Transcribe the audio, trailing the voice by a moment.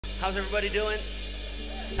How's everybody doing?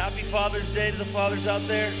 Happy Father's Day to the fathers out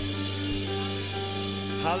there.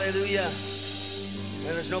 Hallelujah.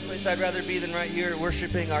 And there's no place I'd rather be than right here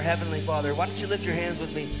worshiping our Heavenly Father. Why don't you lift your hands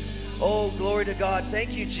with me? Oh, glory to God.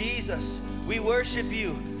 Thank you, Jesus. We worship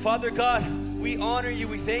you. Father God, we honor you.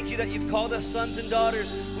 We thank you that you've called us sons and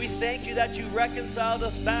daughters. We thank you that you reconciled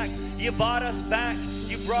us back. You bought us back.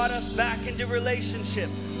 You brought us back into relationship.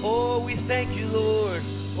 Oh, we thank you, Lord.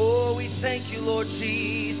 Oh, we thank you, Lord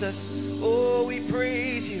Jesus. Oh, we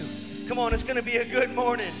praise you. Come on, it's going to be a good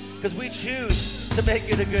morning because we choose to make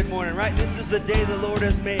it a good morning, right? This is the day the Lord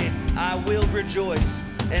has made. I will rejoice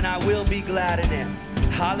and I will be glad in it.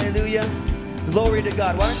 Hallelujah. Glory to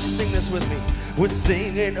God. Why don't you sing this with me? We're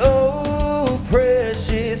singing, oh,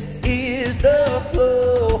 precious is the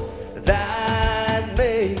flow that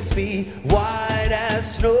makes me white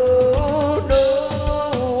as snow.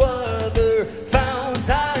 No other fount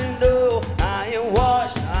I know. I am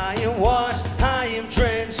washed, I am washed, I am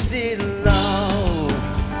drenched in love.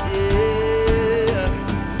 Yeah.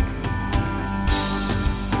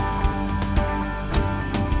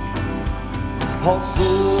 All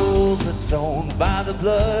souls atoned by the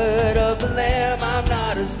blood of the Lamb. I'm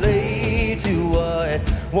not a slave to what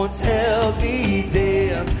once held me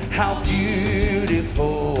down. How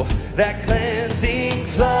beautiful that cleansing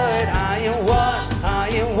flood. I am washed, I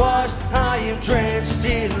am washed, I am drenched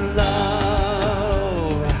in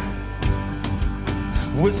love.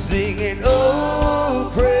 We're singing, oh,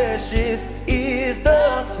 precious is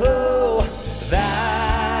the flow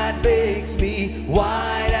that makes me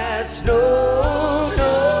white as snow.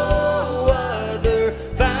 No other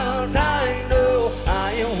fount I know.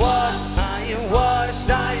 I am washed, I am washed,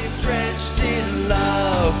 I am drenched in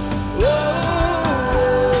love. Oh,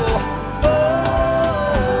 oh,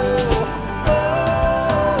 oh,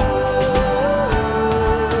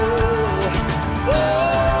 oh,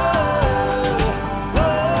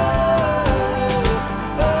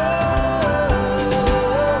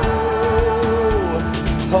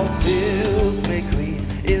 oh, filth may clean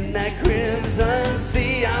in that crimson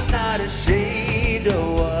sea. I'm not ashamed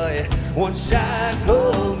of what once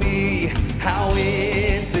shackled me. How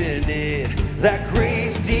infinite that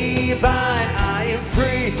grace divine. I am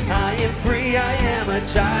free, I am free, I am a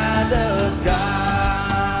child of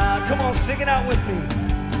God. Come on, sing it out with me.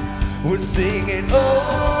 We're singing,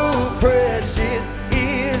 oh, precious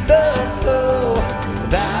is the flow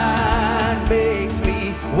that makes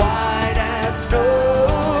me white as snow.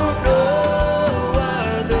 No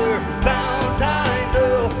other fount I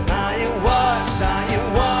know. I am washed, I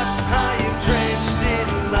am washed, I am drenched in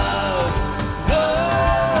love. Oh,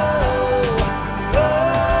 oh,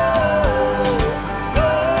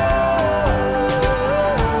 oh,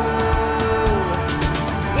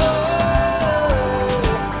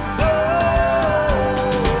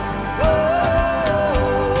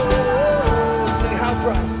 oh, sing how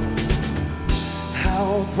priceless, how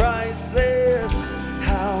priceless,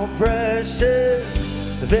 how precious.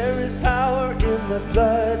 There is power in the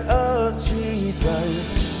blood of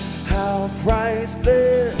Jesus. How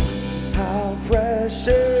priceless, how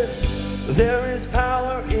precious. There is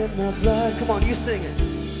power in the blood. Come on, you sing it.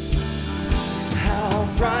 How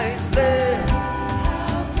priceless.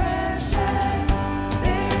 How precious,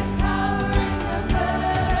 there is power in the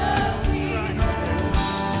blood of Jesus.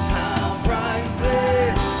 How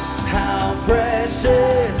priceless, how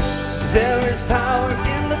precious. There is power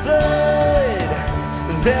in the blood.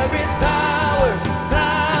 There is power,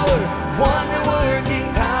 power,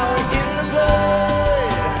 wonder-working power in the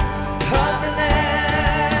blood of the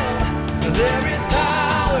Lamb. There is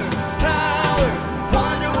power, power,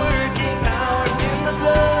 wonder-working power in the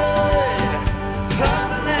blood of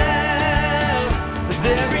the Lamb.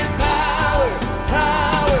 There is power,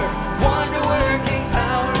 power, wonder-working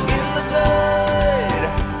power in the blood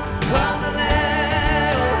of the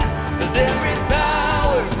Lamb. There is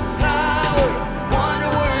power, power,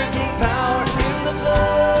 wonder-working power in the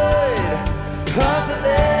blood of the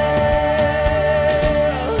Lamb.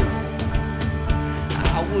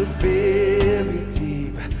 I was buried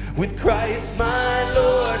deep with Christ my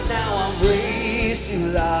Lord. Now I'm raised to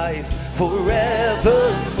life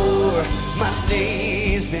forevermore. My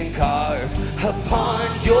name's been carved upon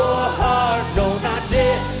your heart. No, not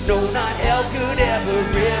death, no, not hell could ever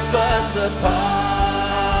rip us apart.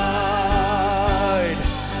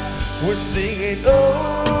 We're singing,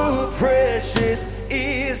 oh, precious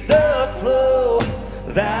is the flow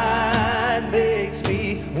that makes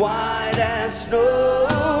me white as snow.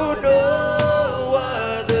 No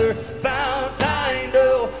other fount I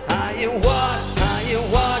know. I am washed, I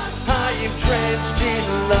am washed, I am drenched in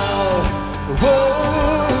love.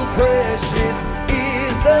 Oh, precious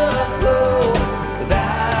is the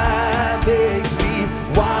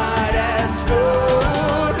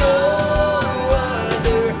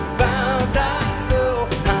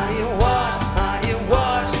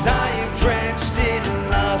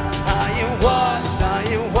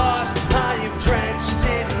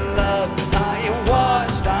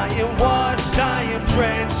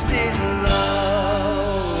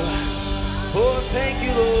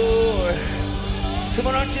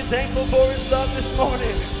Thankful for his love this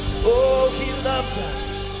morning. Oh, he loves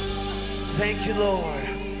us. Thank you, Lord.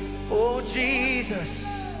 Oh,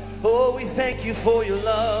 Jesus. Oh, we thank you for your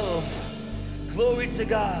love. Glory to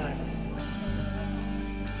God.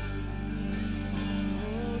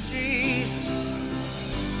 Oh, Jesus.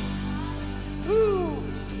 Woo.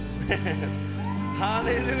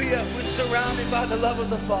 Hallelujah. We're surrounded by the love of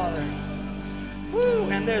the Father. Woo.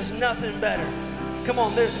 And there's nothing better. Come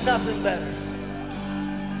on, there's nothing better.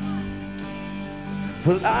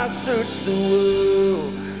 Well, I searched the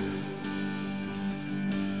world,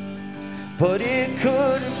 but it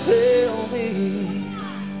couldn't fail me.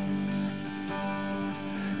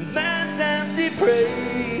 Man's empty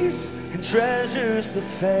praise and treasures that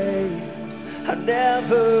fade are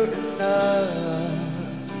never enough.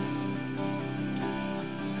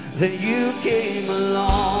 Then you came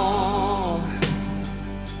along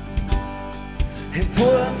and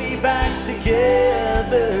put me back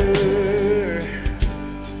together,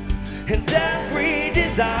 and every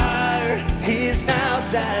desire is now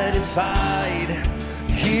satisfied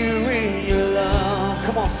here in your love.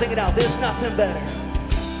 Come on, sing it out. There's nothing better.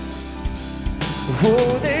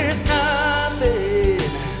 Oh, there's nothing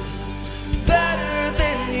better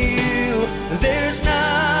than you. There's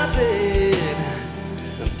nothing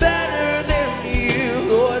better than you.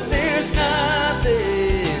 Lord, there's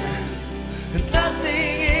nothing.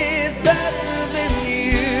 Nothing is better than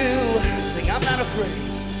you. Sing, I'm not afraid.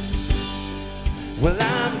 Well,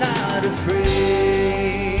 I'm not afraid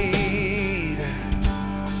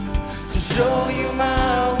to show you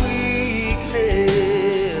my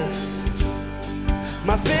weakness,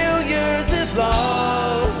 my failures and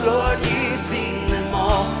flaws. Lord, you've seen them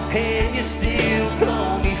all, and you still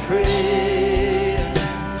call me friend.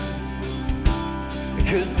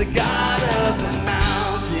 Because the God of the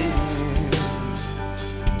mountain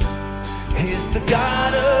is the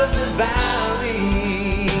God of the valley.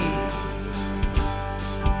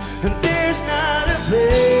 And there's not a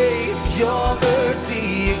place your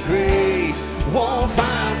mercy and grace won't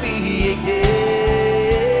find me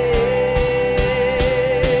again.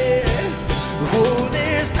 Oh,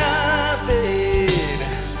 there's nothing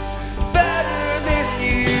better than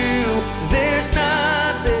you. There's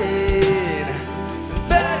nothing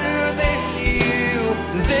better than you.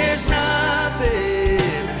 There's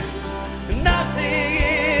nothing. Nothing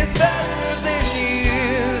is better than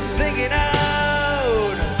you. Sing it out.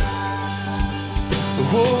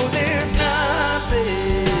 Oh, there's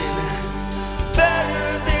nothing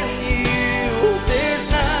better than you. There's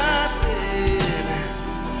nothing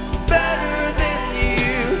better than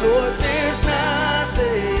you. Lord, there's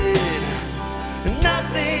nothing.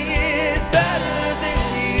 Nothing is better than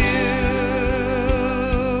you.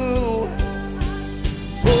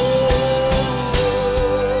 Oh,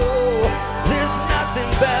 there's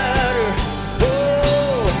nothing better.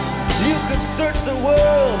 Oh, you could search the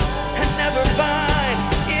world and never find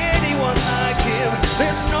anyone like him.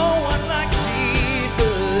 There's no one like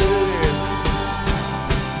Jesus.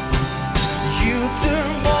 You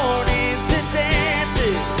turn mourning to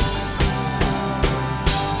dancing.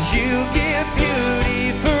 You give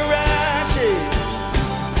beauty for ashes.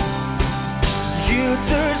 You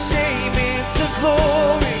turn shame into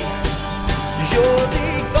glory. You're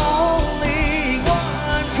the only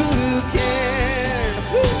one who can.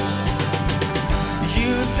 Woo.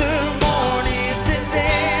 You turn mourning to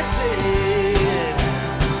dancing.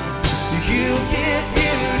 You give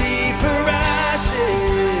beauty for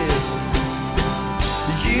ashes.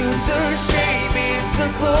 You turn shame into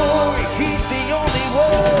glory. He's the only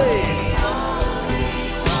one.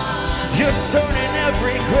 You're turning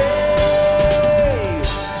every grave.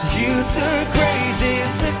 You turn crazy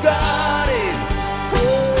into gardens.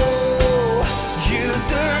 Oh, you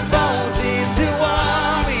turn bones into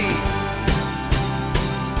armies.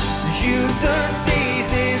 You turn seas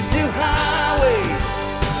into highways.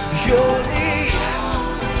 You're he's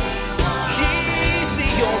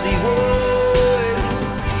the only one.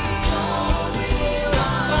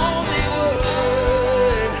 Only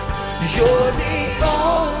one. You're the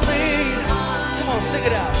only. Come on, sing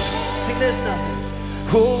it out. Sing, there's nothing.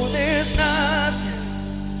 Oh, there's nothing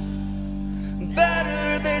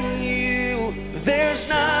better than you. There's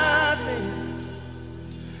nothing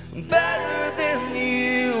better than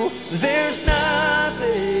you. There's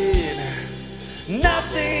nothing.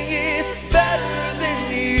 Nothing is better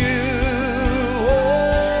than you.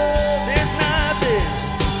 Oh, there's nothing.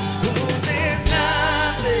 Oh, there's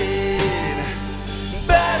nothing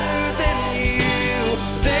better than you.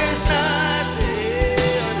 There's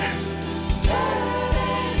nothing.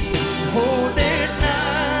 Oh, there's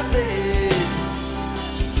nothing.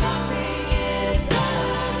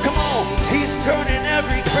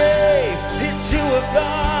 every grave into a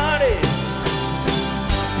garden.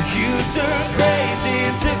 You turn graves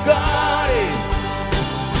into gardens.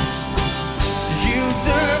 You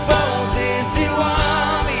turn bones into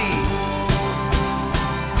armies.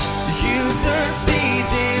 You turn seas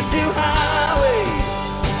into highways.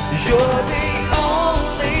 You're the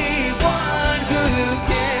only one who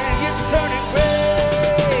can. You turn it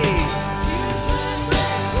great.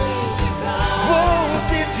 Bones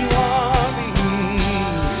into armies.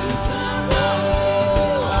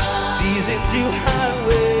 Seas into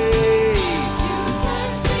highways.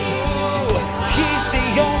 Oh, he's the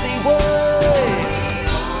only one.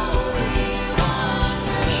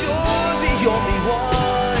 You're the only one.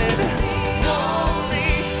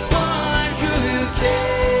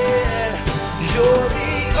 You're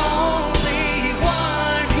the only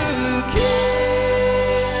one who can.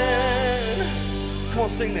 Come on,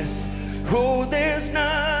 sing this. Oh, there's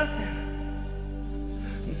nothing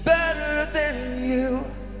better than you.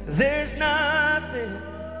 There's nothing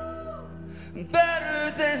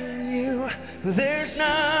better than you. There's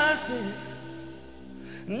nothing.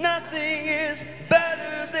 Nothing is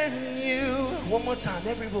better than you. One more time,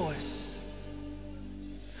 every voice.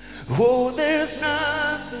 Oh, there's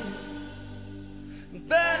nothing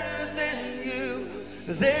better than you.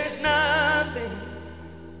 There's nothing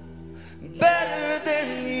better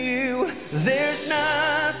than you. There's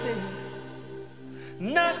nothing.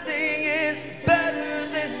 Nothing is better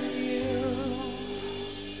than you.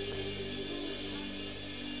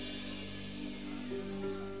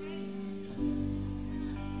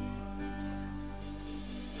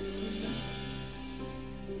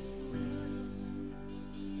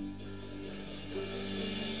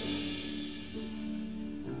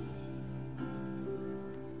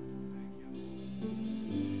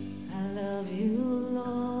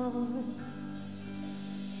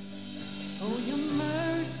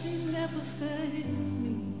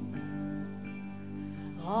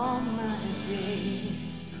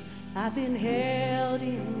 I've been held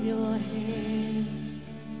in your hand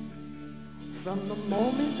from the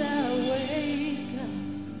moment that I wake up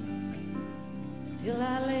till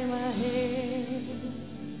I lay my head.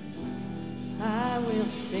 I will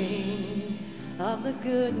sing of the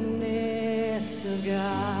goodness of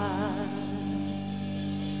God.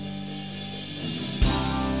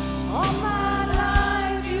 All my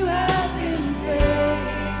life you have been faithful.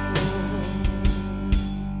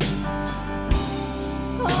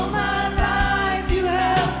 All my life you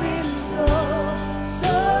have been so,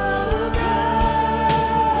 so good.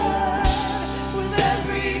 With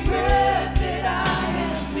every breath that I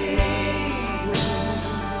am able,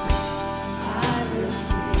 I will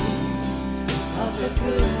sing of the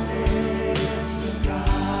goodness of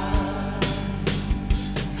God.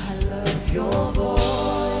 I love your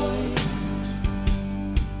voice.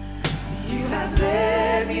 You have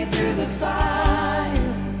led me through the fire.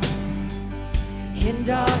 In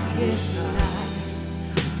darkest nights,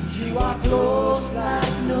 you are close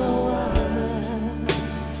like no other.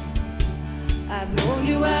 I've known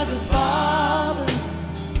you as a father,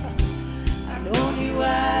 I've known you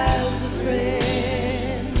as a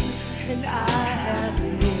friend, and I have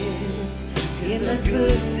lived in the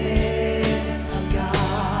goodness of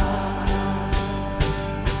God.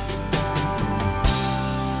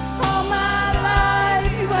 All my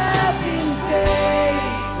life you have been faithful.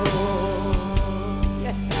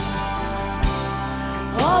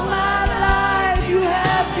 All my life you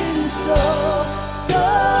have been so, so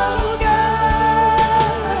good.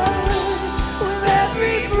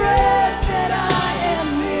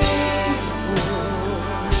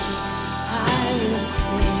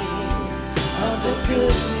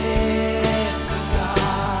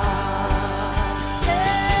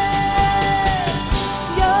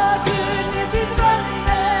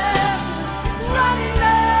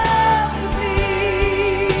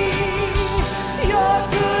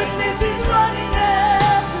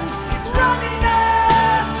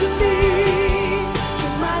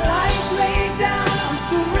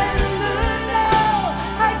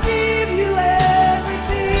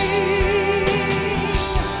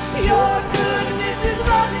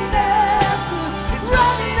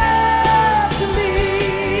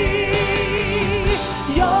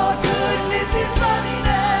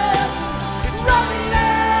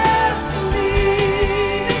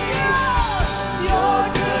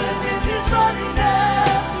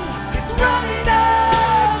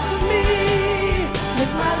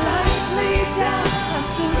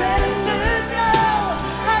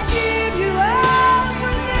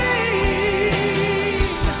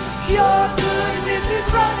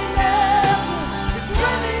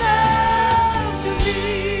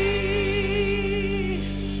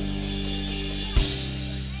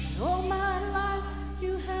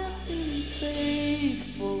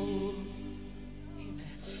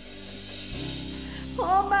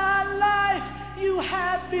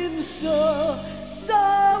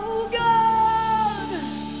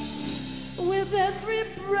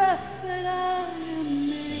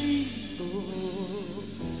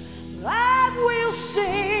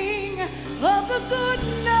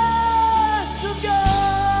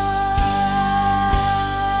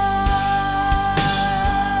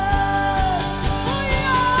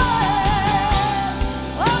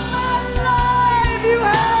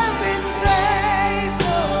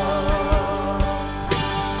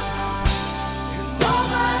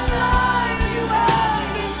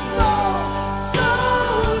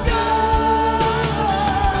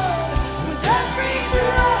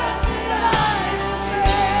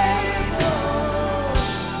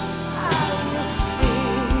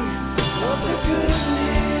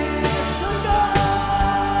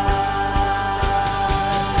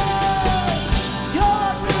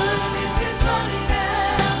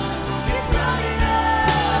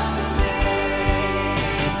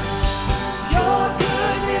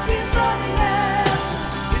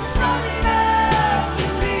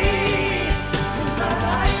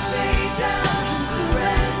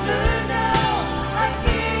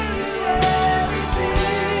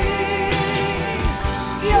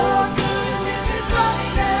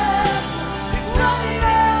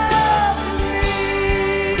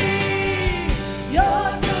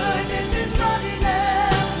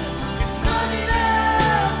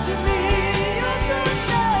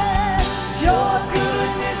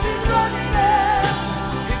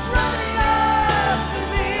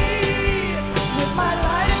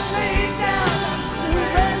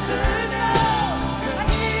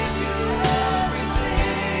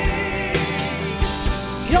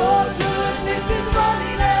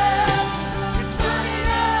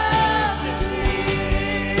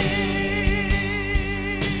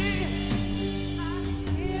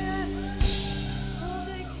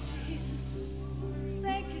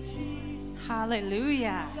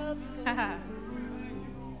 Hallelujah.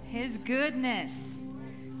 His goodness.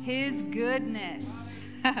 His goodness.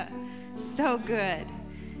 So good.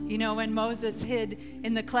 You know, when Moses hid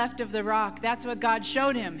in the cleft of the rock, that's what God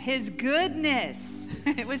showed him. His goodness.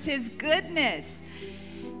 It was his goodness.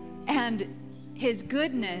 And his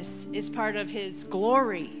goodness is part of his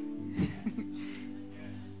glory.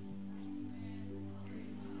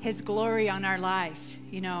 His glory on our life,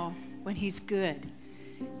 you know, when he's good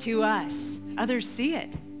to us. Others see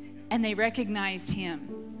it and they recognize him.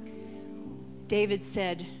 David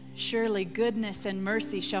said, surely goodness and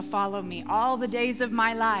mercy shall follow me all the days of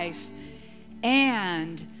my life,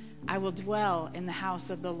 and I will dwell in the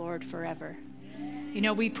house of the Lord forever. You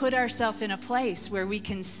know, we put ourselves in a place where we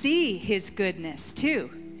can see his goodness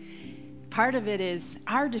too. Part of it is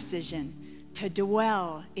our decision to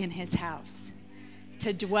dwell in his house,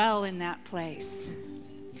 to dwell in that place.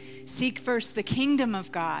 Seek first the kingdom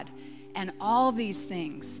of God, and all these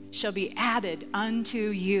things shall be added unto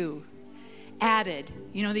you. Added.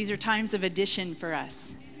 You know, these are times of addition for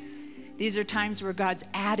us. These are times where God's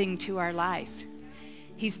adding to our life.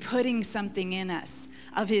 He's putting something in us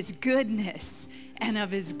of his goodness and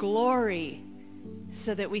of his glory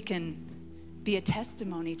so that we can be a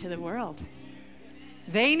testimony to the world.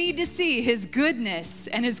 They need to see his goodness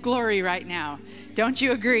and his glory right now. Don't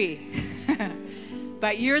you agree?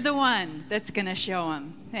 But you're the one that's going to show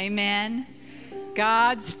them. Amen.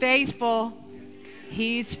 God's faithful.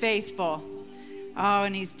 He's faithful. Oh,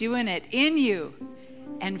 and he's doing it in you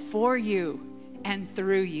and for you and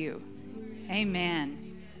through you.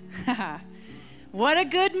 Amen. What a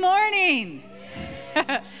good morning.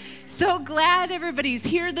 So glad everybody's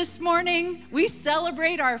here this morning. We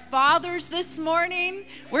celebrate our fathers this morning.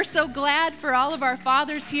 We're so glad for all of our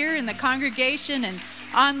fathers here in the congregation and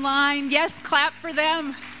online. Yes, clap for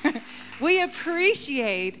them. We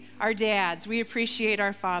appreciate our dads. We appreciate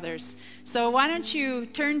our fathers. So why don't you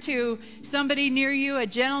turn to somebody near you, a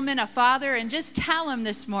gentleman, a father, and just tell him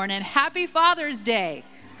this morning, Happy Father's Day.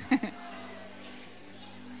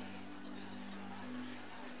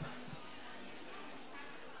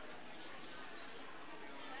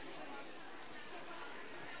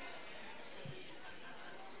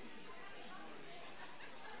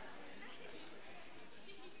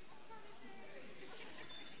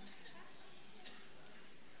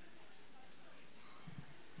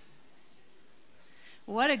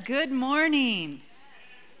 What a good morning.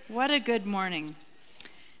 What a good morning.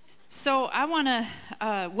 So I want to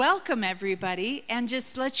welcome everybody and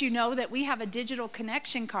just let you know that we have a digital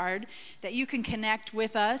connection card that you can connect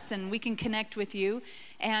with us and we can connect with you.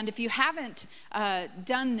 And if you haven't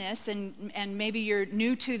done this and maybe you're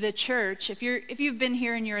new to the church, if you've been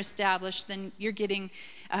here and you're established, then you're getting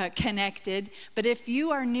connected. But if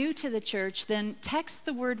you are new to the church, then text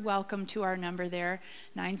the word welcome to our number there,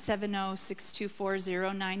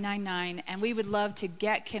 970-624-0999, and we would love to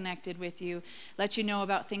get connected with you, let you know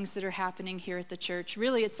about things that are happening here at the church.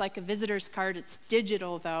 Really, it's like a visitor's card. It's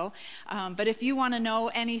digital, though. But if you want to know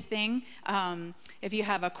anything, if you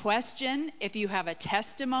have a question, if you have a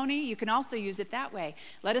testimony, you can also use it that way.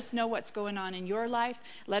 Let us know what's going on in your life.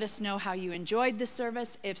 Let us know how you enjoyed the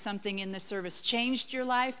service. If something in the service changed your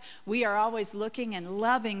life, we are always looking and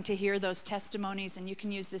loving to hear those testimonies, and you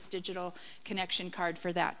can use this digital connection card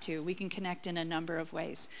for that too. We can connect in a number of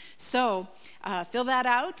ways. So fill that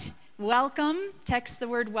out. Welcome. Text the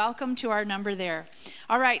word welcome to our number there.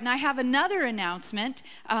 All right, and I have another announcement.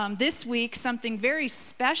 This week, something very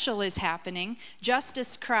special is happening.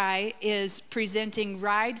 Justice Cry is presenting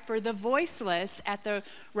Ride for the Voiceless at the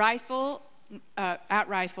Garfield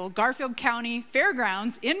County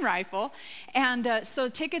Fairgrounds in Rifle. And so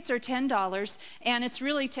tickets are $10, and it's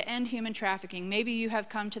really to end human trafficking. Maybe you have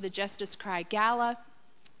come to the Justice Cry Gala.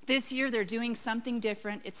 This year, they're doing something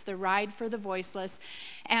different. It's the Ride for the Voiceless,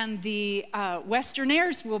 and the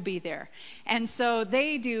Westernaires will be there. And so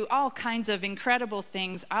they do all kinds of incredible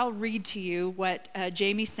things. I'll read to you what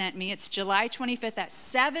Jamie sent me. It's July 25th at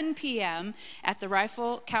 7 p.m. at the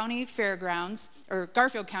Garfield County Fairgrounds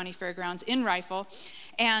in Rifle.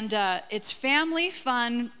 And it's family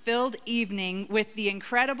fun-filled evening with the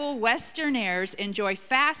incredible Westernaires. Enjoy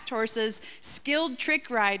fast horses, skilled trick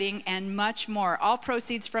riding, and much more. All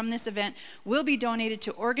proceeds from this event will be donated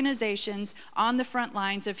to organizations on the front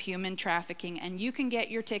lines of human trafficking. And you can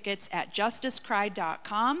get your tickets at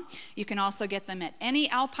justicecry.com. You can also get them at any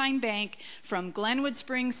Alpine Bank from Glenwood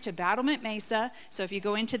Springs to Battlement Mesa. So if you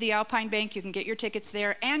go into the Alpine Bank, you can get your tickets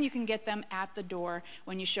there, and you can get them at the door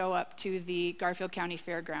when you show up to the Garfield County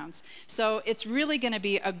Fairgrounds. So it's really going to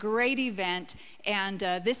be a great event, And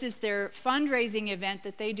this is their fundraising event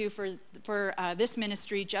that they do for this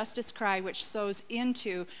ministry, Justice Cry, which sows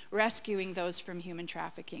into rescuing those from human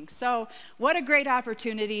trafficking. So what a great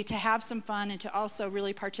opportunity to have some fun and to also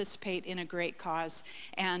really participate in a great cause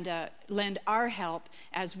and lend our help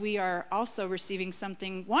as we are also receiving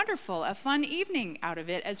something wonderful, a fun evening out of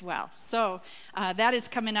it as well. So that is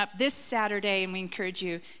coming up this Saturday, and we encourage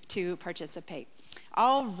you to participate.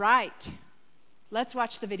 All right, let's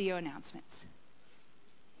watch the video announcements.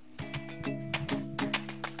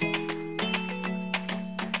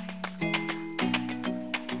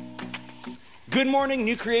 Good morning,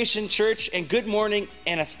 New Creation Church, and good morning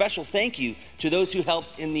and a special thank you to those who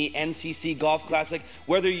helped in the NCC Golf Classic.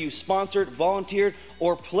 Whether you sponsored, volunteered,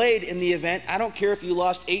 or played in the event, I don't care if you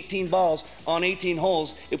lost 18 balls on 18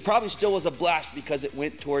 holes, it probably still was a blast because it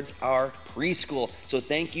went towards our preschool. So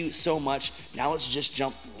thank you so much. Now let's just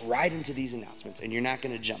jump right into these announcements, and you're not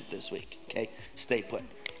gonna jump this week, okay? Stay put,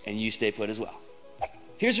 and you stay put as well.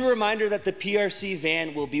 Here's a reminder that the PRC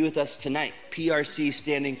van will be with us tonight. PRC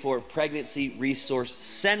standing for Pregnancy Resource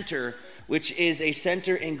Center, which is a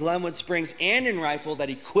center in Glenwood Springs and in Rifle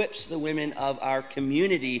that equips the women of our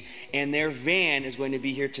community. And their van is going to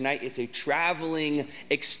be here tonight. It's a traveling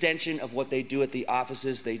extension of what they do at the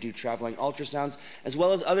offices. They do traveling ultrasounds as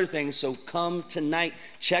well as other things. So come tonight,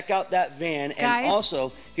 check out that van. Guys, and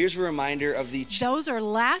also, here's a reminder of the... Those are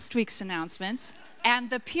last week's announcements.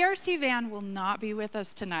 And the PRC van will not be with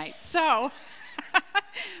us tonight. So,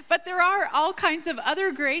 but there are all kinds of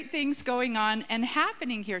other great things going on and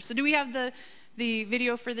happening here. So do we have the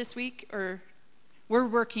video for this week, or we're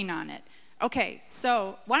working on it? Okay,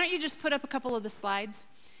 so why don't you just put up a couple of the slides,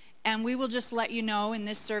 and we will just let you know in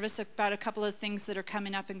this service about a couple of things that are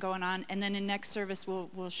coming up and going on, and then in next service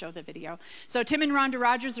we'll show the video. So Tim and Rhonda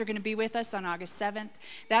Rogers are going to be with us on August 7th.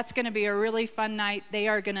 That's going to be a really fun night. They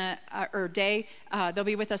are going to, they'll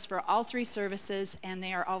be with us for all 3 services, and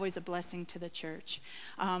they are always a blessing to the church.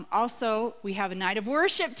 Also, we have a night of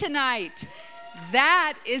worship tonight.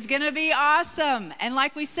 That is going to be awesome. And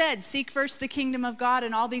like we said, seek first the kingdom of God,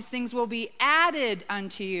 and all these things will be added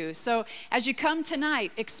unto you. So as you come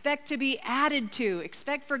tonight, expect to be added to.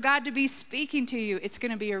 Expect for God to be speaking to you. It's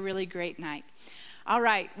going to be a really great night. All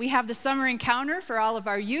right, we have the summer encounter for all of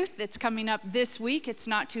our youth that's coming up this week. It's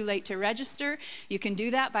not too late to register. You can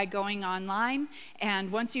do that by going online,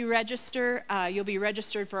 and once you register, you'll be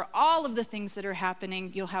registered for all of the things that are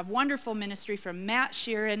happening. You'll have wonderful ministry from Matt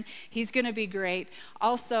Sheeran. He's going to be great.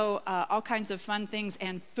 Also, all kinds of fun things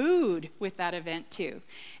and food with that event too.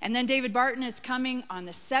 And then David Barton is coming on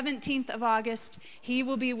the 17th of August. He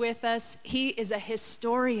will be with us. He is a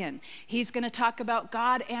historian. He's going to talk about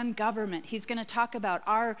God and government. He's going to talk about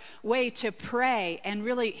our way to pray and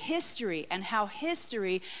really history, and how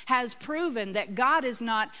history has proven that God is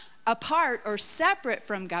not apart or separate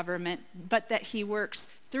from government, but that he works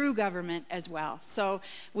through government as well. So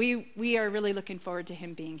we are really looking forward to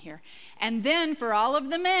him being here. And then for all of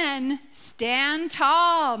the men, Stand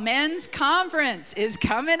Tall Men's Conference is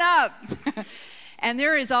coming up. And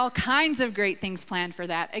there is all kinds of great things planned for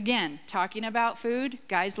that. Again, talking about food,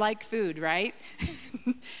 guys like food, right?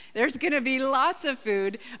 There's going to be lots of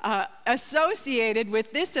food associated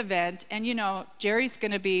with this event. And you know, Jerry's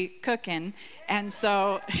going to be cooking. And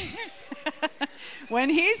so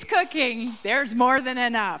when he's cooking, there's more than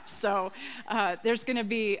enough. So there's going to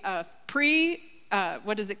be a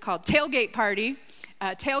tailgate party.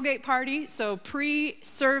 Tailgate party, so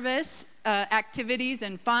pre-service activities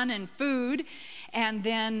and fun and food. And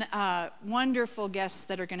then wonderful guests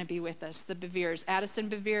that are going to be with us, the Beveres, Addison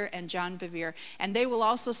Bevere and John Bevere. And they will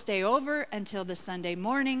also stay over until the Sunday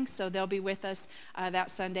morning, so they'll be with us that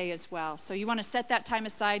Sunday as well. So you want to set that time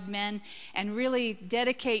aside, men, and really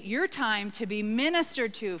dedicate your time to be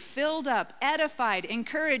ministered to, filled up, edified,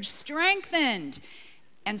 encouraged, strengthened,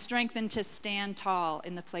 and strengthened to stand tall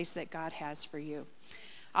in the place that God has for you.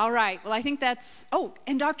 All right, well, I think that's,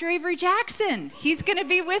 and Dr. Avery Jackson, he's going to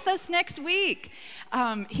be with us next week.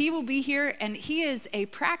 He will be here, and he is a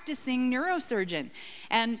practicing neurosurgeon.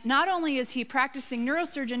 And not only is he practicing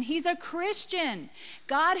neurosurgeon, he's a Christian.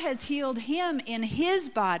 God has healed him in his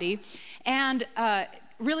body and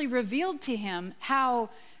really revealed to him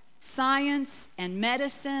how science and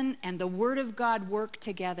medicine and the Word of God work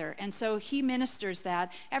together. And so he ministers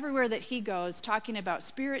that everywhere that he goes, talking about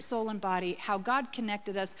spirit, soul, and body, how God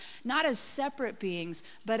connected us not as separate beings,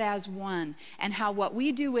 but as one, and how what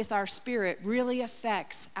we do with our spirit really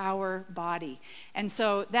affects our body. And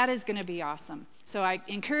so that is going to be awesome. So I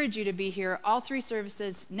encourage you to be here all 3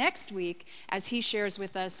 services next week as he shares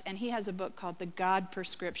with us, and he has a book called The God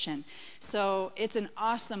Prescription. So it's an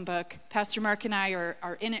awesome book. Pastor Mark and I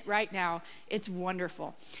are in it right now. It's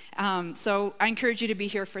wonderful. So I encourage you to be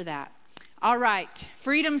here for that. All right,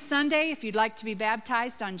 Freedom Sunday, if you'd like to be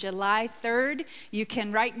baptized on July 3rd, you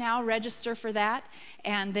can right now register for that.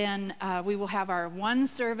 And then we will have our one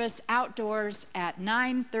service outdoors at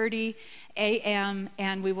 9:30 a.m.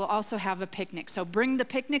 and we will also have a picnic. So bring the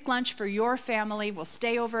picnic lunch for your family. We'll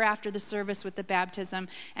stay over after the service with the baptism,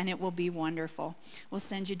 and it will be wonderful. We'll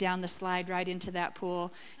send you down the slide right into that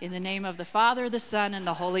pool in the name of the Father, the Son, and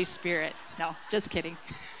the Holy Spirit. No, just kidding.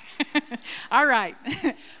 All right.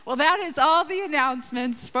 Well, that is all the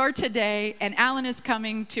announcements for today, and Alan is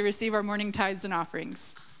coming to receive our morning tithes and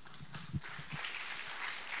offerings.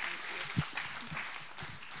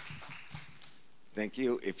 Thank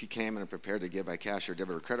you. If you came and are prepared to give by cash or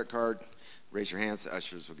debit or credit card, raise your hands. The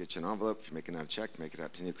ushers will get you an envelope. If you're making out a check, make it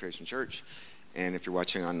out to New Creation Church. And if you're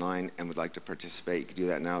watching online and would like to participate, you can do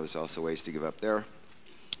that now. There's also ways to give up there.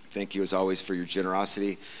 Thank you, as always, for your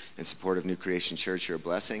generosity and support of New Creation Church. You're a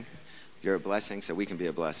blessing. You're a blessing, so we can be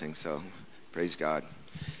a blessing. So praise God.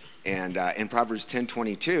 And in Proverbs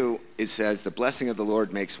 10:22, it says, the blessing of the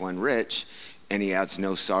Lord makes one rich, and he adds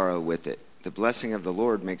no sorrow with it. The blessing of the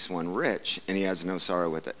Lord makes one rich, and he has no sorrow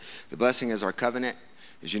with it. The blessing is our covenant.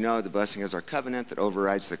 As you know, the blessing is our covenant that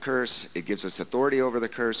overrides the curse. It gives us authority over the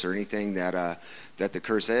curse or anything that the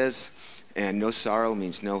curse is. And no sorrow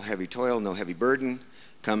means no heavy toil, no heavy burden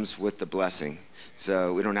comes with the blessing.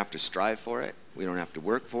 So we don't have to strive for it. We don't have to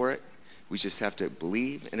work for it. We just have to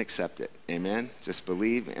believe and accept it. Amen? Just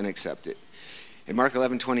believe and accept it. In Mark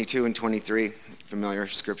 11:22 and 23, familiar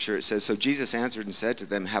scripture, it says, so Jesus answered and said to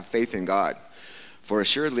them, have faith in God. For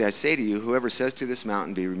assuredly I say to you, whoever says to this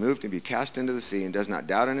mountain, be removed and be cast into the sea, and does not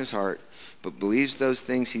doubt in his heart, but believes those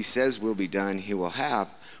things he says will be done, he will have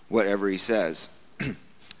whatever he says.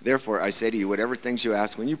 Therefore I say to you, whatever things you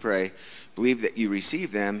ask when you pray, believe that you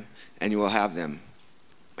receive them, and you will have them.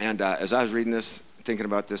 And as I was reading this, thinking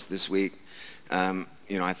about this week,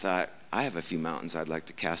 I thought, I have a few mountains I'd like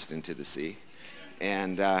to cast into the sea.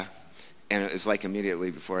 And it was like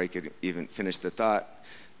immediately before I could even finish the thought,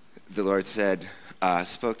 the Lord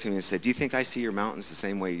spoke to me and said, do you think I see your mountains the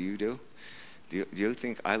same way you do? Do you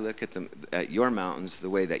think I look at them, at your mountains the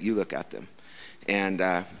way that you look at them? And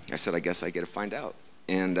I said, I guess I get to find out.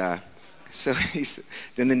 And so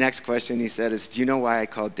then the next question he said is, do you know why I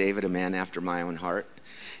called David a man after my own heart?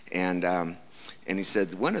 And he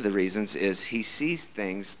said, one of the reasons is he sees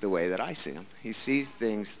things the way that I see them. He sees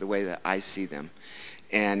things the way that I see them.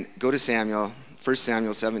 And go to Samuel, 1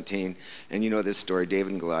 Samuel 17, and you know this story,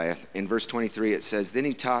 David and Goliath. In verse 23, it says, then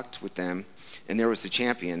he talked with them, and there was the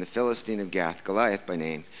champion, the Philistine of Gath, Goliath by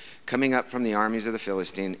name, coming up from the armies of the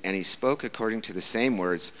Philistine, and he spoke according to the same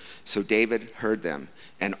words, so David heard them.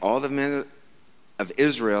 And all the men of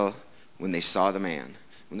Israel, when they saw the man,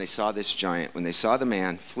 when they saw this giant, when they saw the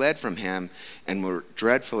man, fled from him and were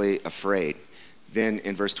dreadfully afraid. Then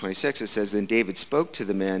in verse 26 it says, then David spoke to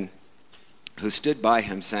the men who stood by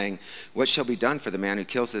him, saying, what shall be done for the man who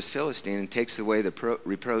kills this Philistine and takes away the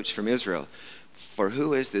reproach from Israel? For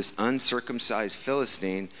who is this uncircumcised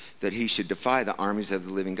Philistine that he should defy the armies of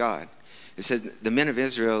the living God? It says the men of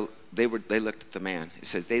Israel, they looked at the man. It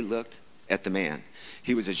says they looked at the man.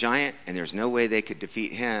 He was a giant, and there's no way they could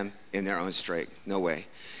defeat him in their own strength. No way.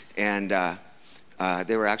 And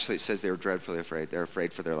they were actually, it says they were dreadfully afraid. They were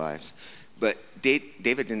afraid for their lives. But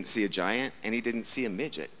David didn't see a giant, and he didn't see a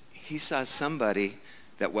midget. He saw somebody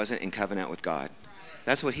that wasn't in covenant with God.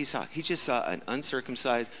 That's what he saw. He just saw an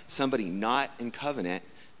uncircumcised, somebody not in covenant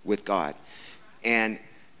with God. And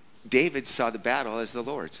David saw the battle as the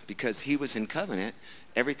Lord's because he was in covenant.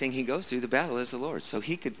 Everything he goes through, the battle is the Lord's. So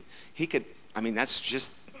he could, that's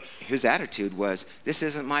just his attitude was, this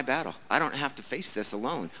isn't my battle. I don't have to face this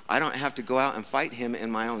alone. I don't have to go out and fight him in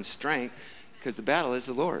my own strength because the battle is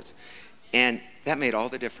the Lord's. And that made all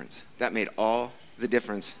the difference. That made all the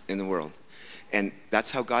difference in the world. And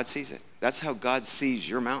that's how God sees it. That's how God sees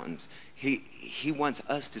your mountains. He wants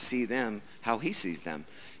us to see them how he sees them.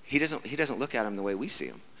 He doesn't look at them the way we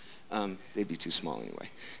see them. They'd be too small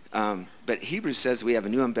anyway. But Hebrews says we have a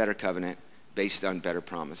new and better covenant based on better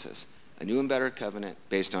promises. A new and better covenant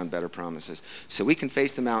based on better promises. So we can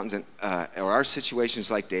face the mountains and, or our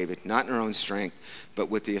situations like David, not in our own strength, but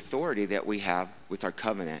with the authority that we have with our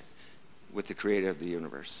covenant with the creator of the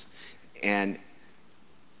universe. And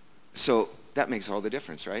so that makes all the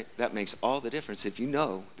difference, right? That makes all the difference if you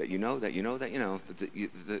know that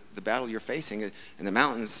the battle you're facing and the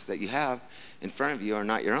mountains that you have in front of you are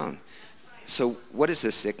not your own. So what is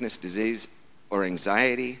this sickness, disease, or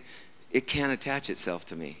anxiety, it can't attach itself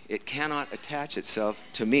to me. It cannot attach itself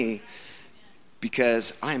to me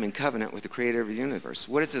because I am in covenant with the creator of the universe.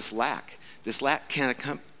 What is this lack? This lack can't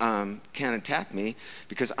attack me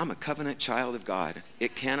because I'm a covenant child of God.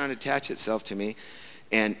 It cannot attach itself to me,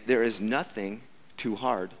 and there is nothing too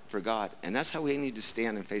hard for God. And that's how we need to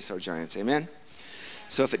stand and face our giants. Amen?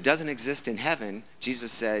 So if it doesn't exist in heaven,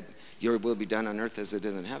 Jesus said, your will be done on earth as it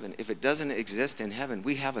is in heaven. If it doesn't exist in heaven,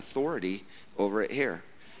 we have authority over it here.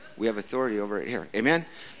 We have authority over it here. Amen?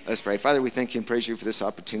 Let's pray. Father, we thank you and praise you for this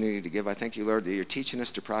opportunity to give. I thank you, Lord, that you're teaching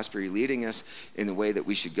us to prosper. You're leading us in the way that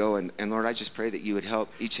we should go. And Lord, I just pray that you would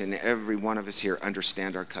help each and every one of us here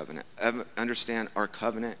understand our covenant. Understand our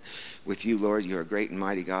covenant with you, Lord. You're a great and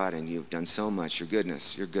mighty God, and you've done so much. Your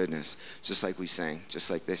goodness, just like we sang,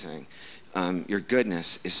 just like they sang. Your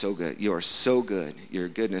goodness is so good. You are so good. Your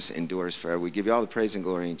goodness endures forever. We give you all the praise and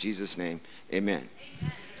glory in Jesus' name. Amen.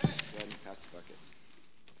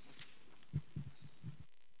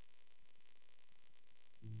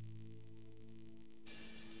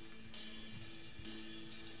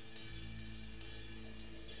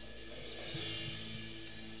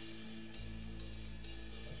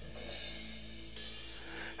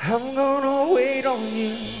 I'm gonna wait on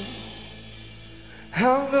you.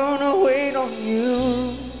 I'm gonna wait on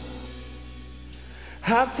you.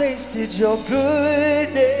 I've tasted your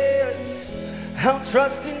goodness. I'm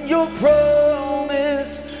trusting your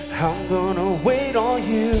promise. I'm gonna wait on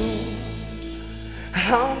you.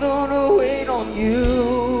 I'm gonna wait on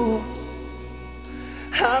you.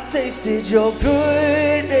 I've tasted your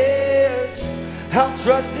goodness. I'm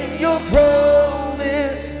trusting your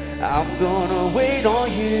promise. I'm gonna wait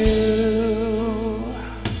on you.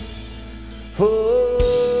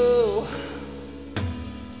 Oh,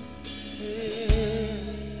 yeah.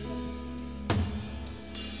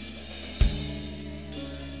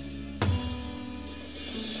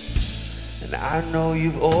 And I know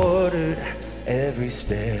you've ordered every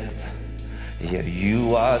step. Yeah,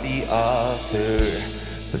 you are the author,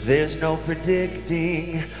 but there's no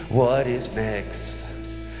predicting what is next.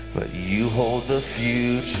 But you hold the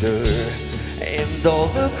future, and all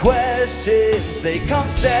the questions, they come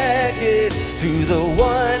second to the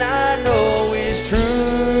one I know is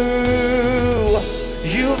true.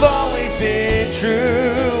 You've always been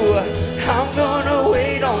true. I'm gonna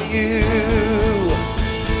wait on you.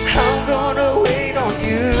 I'm gonna wait on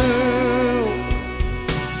you.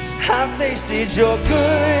 I've tasted your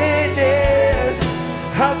goodness.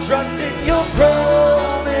 I'll trust in your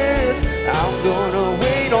promise. I'm gonna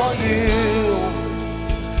wait on you.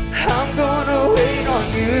 I'm gonna wait on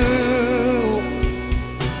you.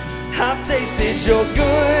 I've tasted your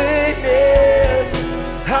goodness.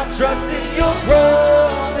 I'm trusting your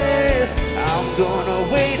promise. I'm gonna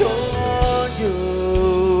wait on you.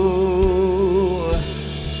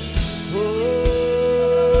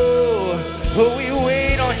 Oh, we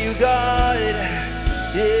wait on you, God.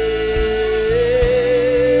 Yeah.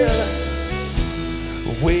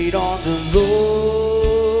 Wait on the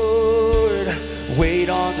Lord, wait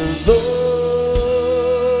on the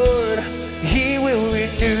Lord. He will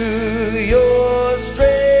renew your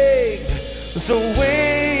strength. So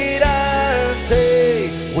wait, I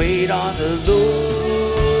say, wait on the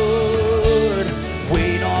Lord,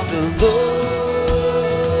 wait on the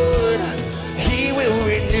Lord. He will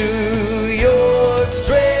renew your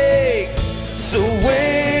strength. So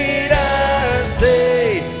wait, I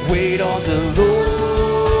say, wait on the Lord.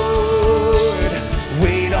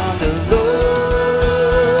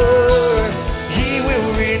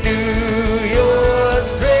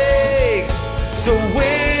 So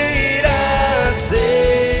wait, I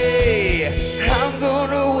say, I'm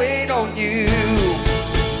gonna wait on you.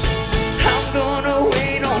 I'm gonna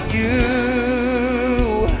wait on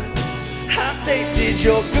you. I've tasted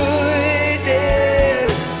your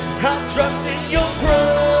goodness. I'm trusting your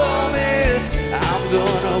promise. I'm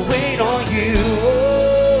gonna wait on you.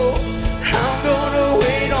 Oh, I'm gonna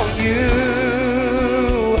wait on you.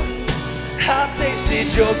 I've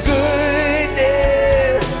tasted your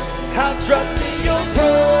goodness. I'm trusting your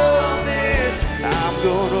promise. I'm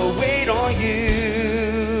gonna wait on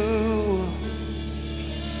you.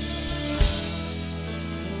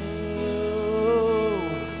 Oh,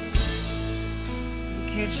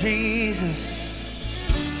 thank you, Jesus.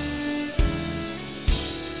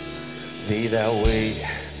 They that wait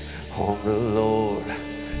on the Lord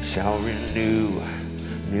shall renew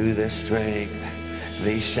their strength.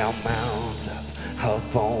 They shall mount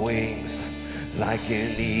up on wings like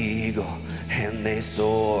an eagle, and they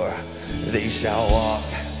soar. They shall walk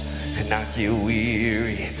and not get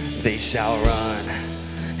weary. They shall run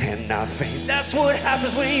and not faint. That's what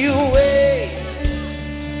happens when you wait.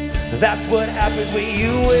 That's what happens when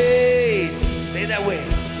you wait. They that wait.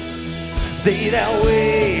 They that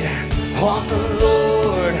wait on the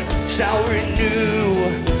Lord shall renew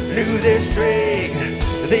their strength.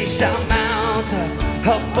 They shall mount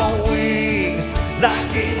up on wings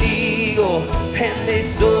like an eagle, and they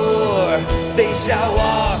soar. They shall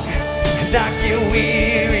walk and not get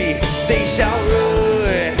weary. They shall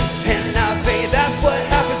run and not faint. That's what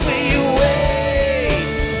happens when you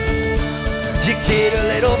wait. You get a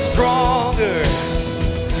little stronger.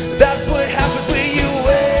 That's what happens when you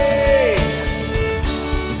wait.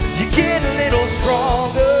 You get a little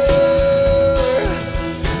stronger.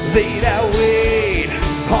 They that wait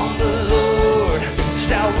on the Lord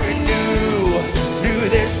shall renew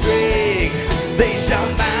their strength. They shall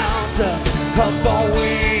mount up on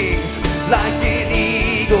wings like an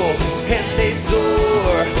eagle, and they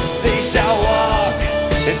soar. They shall walk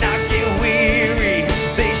and not get weary.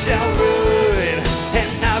 They shall run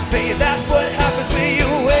and not faint. That's what happens when you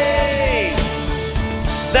wait.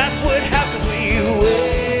 That's what happens when you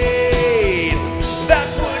wait.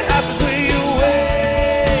 That's what happens when you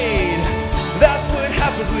wait. That's what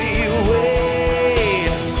happens when you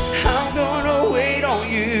wait. I'm gonna wait on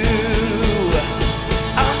you.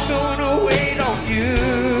 I'm gonna wait on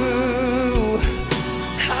you.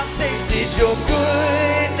 I've tasted your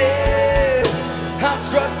goodness. I'm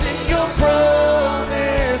trusting your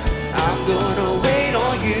promise. I'm gonna wait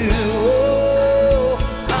on you. Oh,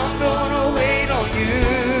 I'm gonna wait on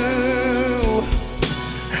you.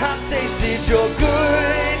 I've tasted your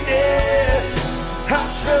goodness.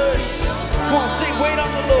 I'm trusting. Come on, sing, wait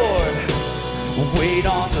on the Lord. Wait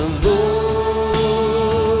on the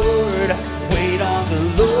Lord. Wait on the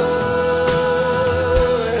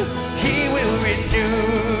Lord. He will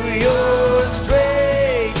renew your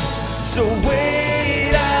strength. So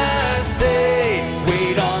wait, I say,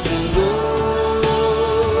 wait on the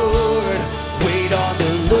Lord. Wait on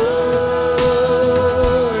the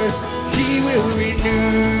Lord. He will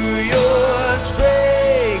renew your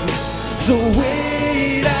strength. So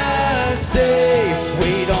wait, I say,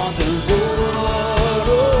 wait on the Lord.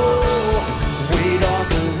 Oh, wait on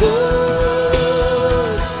the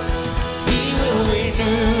Lord. He will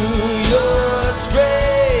renew your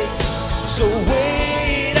strength. So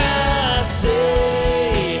wait, I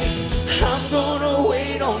say, I'm gonna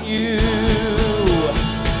wait on you.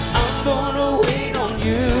 I'm gonna wait on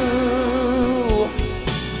you.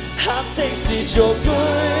 I've tasted your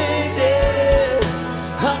goodness.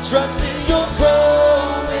 I'm trusting your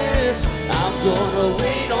promise. I'm gonna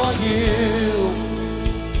wait on you.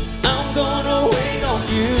 I'm gonna wait on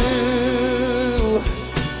you.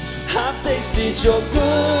 I've tasted your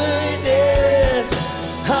goodness.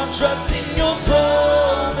 I'm trusting your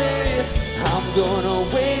promise. I'm gonna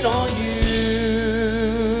wait on you.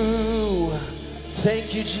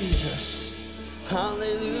 Thank you, Jesus.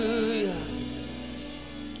 Hallelujah.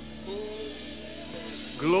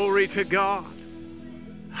 Glory to God.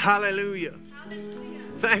 Hallelujah.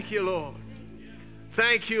 Thank you, Lord.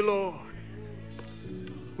 Thank you, Lord.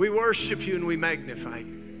 We worship you and we magnify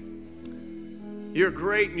you. You're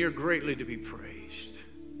great and you're greatly to be praised.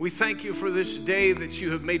 We thank you for this day that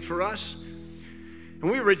you have made for us. And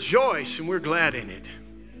we rejoice and we're glad in it.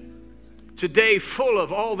 It's a day full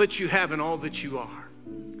of all that you have and all that you are.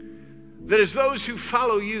 That as those who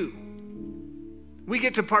follow you, we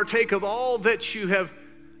get to partake of all that you have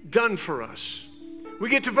done for us. We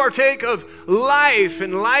get to partake of life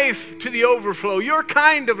and life to the overflow, your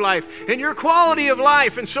kind of life and your quality of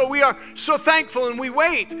life. And so we are so thankful and we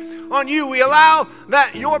wait on you. We allow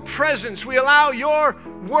that your presence, we allow your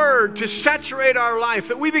word to saturate our life,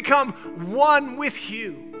 that we become one with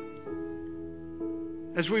you.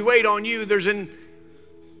 As we wait on you, there's an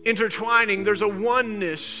intertwining, there's a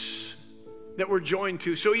oneness that we're joined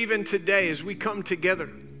to. So even today, as we come together,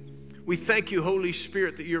 we thank you, Holy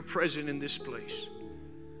Spirit, that you're present in this place.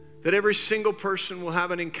 That every single person will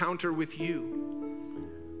have an encounter with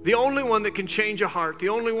you. The only one that can change a heart, the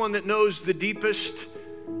only one that knows the deepest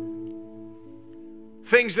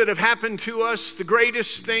things that have happened to us, the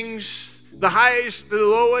greatest things, the highest, the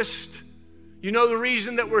lowest. You know the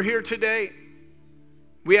reason that we're here today.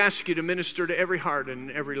 We ask you to minister to every heart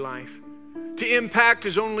and every life, to impact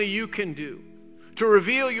as only you can do, to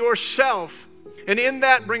reveal yourself, and in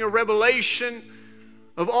that bring a revelation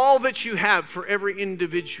of all that you have for every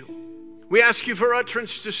individual. We ask you for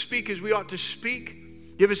utterance to speak as we ought to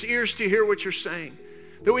speak. Give us ears to hear what you're saying,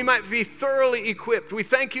 that we might be thoroughly equipped. We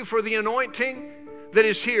thank you for the anointing that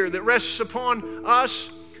is here, that rests upon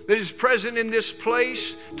us, that is present in this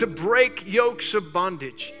place to break yokes of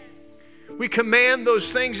bondage. We command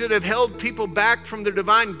those things that have held people back from their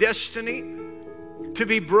divine destiny to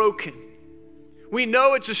be broken. We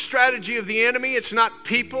know it's a strategy of the enemy. It's not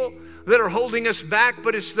people that are holding us back,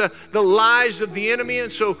 but it's the lies of the enemy.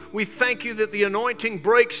 And so we thank you that the anointing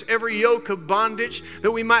breaks every yoke of bondage,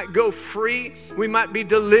 that we might go free, we might be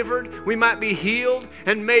delivered, we might be healed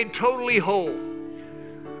and made totally whole.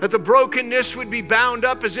 That the brokenness would be bound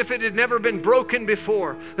up as if it had never been broken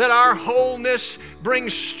before. That our wholeness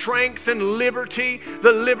brings strength and liberty,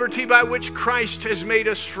 the liberty by which Christ has made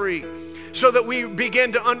us free. So that we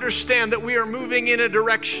begin to understand that we are moving in a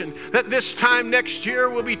direction, that this time next year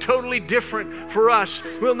will be totally different for us.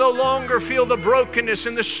 We'll no longer feel the brokenness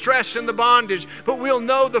and the stress and the bondage, but we'll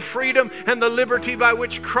know the freedom and the liberty by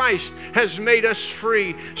which Christ has made us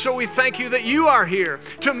free. So we thank you that you are here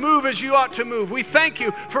to move as you ought to move. We thank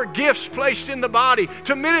you for gifts placed in the body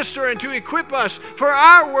to minister and to equip us for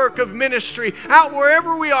our work of ministry out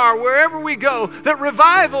wherever we are, wherever we go, that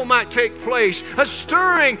revival might take place, a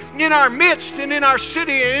stirring in our midst and in our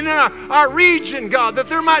city and in our region, God, that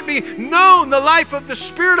there might be known the life of the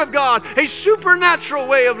Spirit of God, a supernatural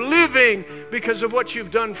way of living because of what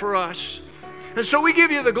you've done for us. And so we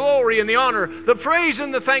give you the glory and the honor, the praise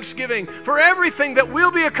and the thanksgiving for everything that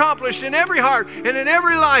will be accomplished in every heart and in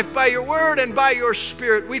every life by your word and by your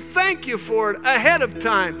Spirit. We thank you for it ahead of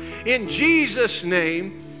time. In Jesus'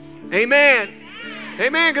 name, amen.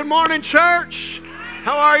 Amen. Good morning, church.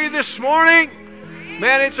 How are you this morning?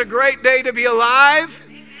 Man, it's a great day to be alive.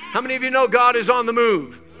 How many of you know God is on the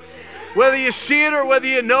move? Whether you see it or whether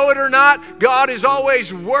you know it or not, God is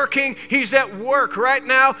always working. He's at work right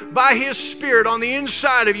now by His Spirit on the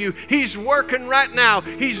inside of you. He's working right now.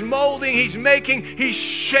 He's molding, He's making, He's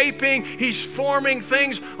shaping, He's forming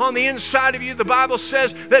things on the inside of you. The Bible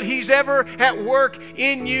says that He's ever at work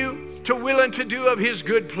in you to will and to do of His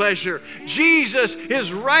good pleasure. Jesus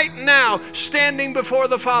is right now standing before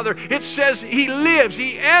the Father. It says He lives.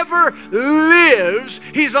 He ever lives.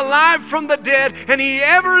 He's alive from the dead, and He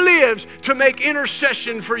ever lives to make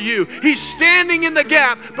intercession for you. He's standing in the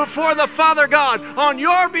gap before the Father God on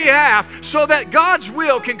your behalf so that God's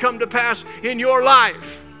will can come to pass in your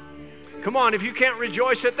life. Come on, if you can't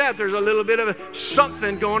rejoice at that, there's a little bit of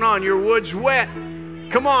something going on. Your wood's wet.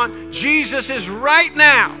 Come on, Jesus is right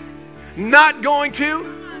now not going to,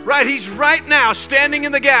 right? He's right now standing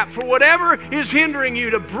in the gap for whatever is hindering you,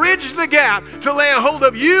 to bridge the gap, to lay a hold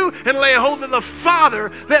of you and lay a hold of the Father,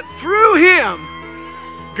 that through Him,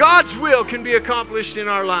 God's will can be accomplished in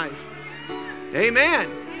our life.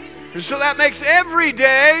 Amen. And so that makes every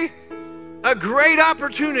day a great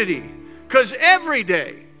opportunity, because every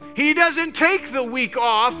day He doesn't take the week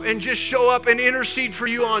off and just show up and intercede for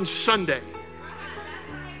you on Sunday.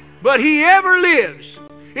 But He ever lives.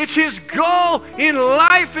 It's His goal in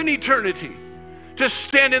life and eternity to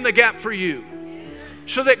stand in the gap for you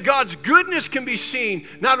so that God's goodness can be seen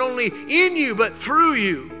not only in you but through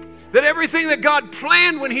you. That everything that God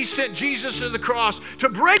planned when He sent Jesus to the cross to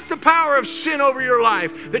break the power of sin over your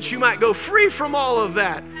life, that you might go free from all of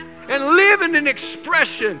that and live in an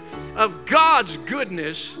expression of God's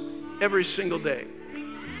goodness every single day.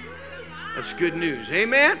 That's good news.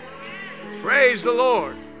 Amen? Praise the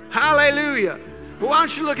Lord. Hallelujah. Well, why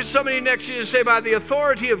don't you look at somebody next to you and say, by the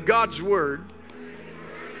authority of God's word,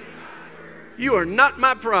 you are not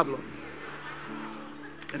my problem.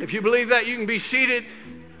 And if you believe that, you can be seated.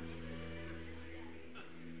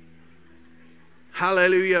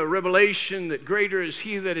 Hallelujah. Revelation that greater is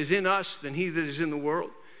He that is in us than he that is in the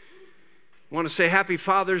world. I want to say happy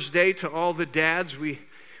Father's Day to all the dads. We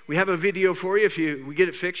have a video for you. If we get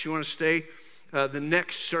it fixed, you want to stay the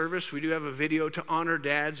next service. We do have a video to honor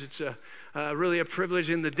dads. It's really a privilege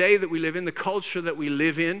in the day that we live in, the culture that we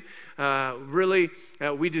live in.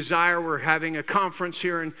 We desire, we're having a conference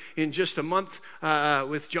here in just a month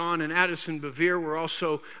with John and Addison Bevere. We're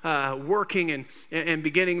also working and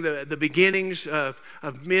beginning the beginnings of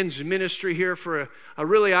men's ministry here for a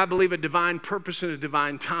really, I believe, a divine purpose and a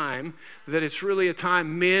divine time. That it's really a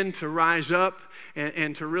time, men, to rise up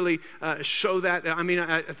and to really show that. I mean,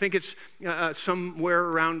 I think it's somewhere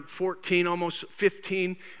around 14, almost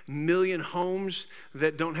 15 million homes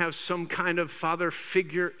that don't have some kind of father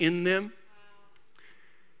figure in them.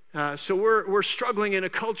 So we're struggling in a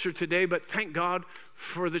culture today, but thank God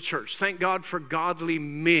for the church. Thank God for godly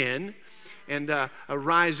men and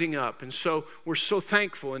rising up. And so we're so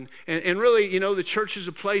thankful. And really, you know, the church is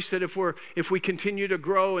a place that if we continue to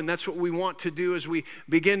grow, and that's what we want to do as we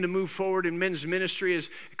begin to move forward in men's ministry, is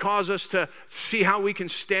cause us to see how we can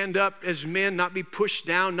stand up as men, not be pushed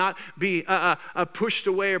down, not be pushed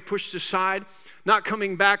away or pushed aside. Not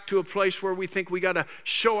coming back to a place where we think we got to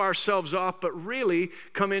show ourselves off, but really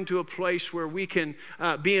come into a place where we can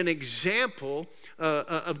be an example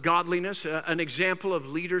of godliness, an example of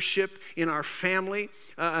leadership in our family,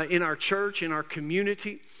 in our church, in our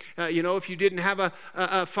community. If you didn't have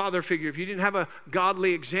a father figure, if you didn't have a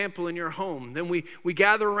godly example in your home, then we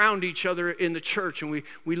gather around each other in the church, and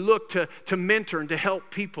we look to mentor and to help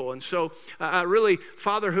people. And so really,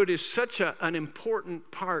 fatherhood is such an important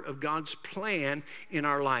part of God's plan in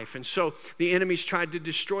our life. And so the enemy's tried to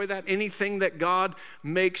destroy that. Anything that God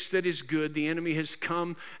makes that is good, the enemy has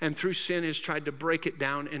come and through sin has tried to break it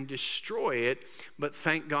down and destroy it. But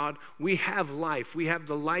thank God, we have life. We have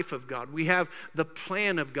the life of God. We have the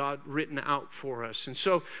plan of God written out for us. And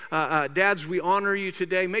so, dads, we honor you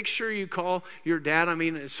today. Make sure you call your dad. I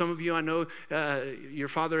mean, some of you, I know your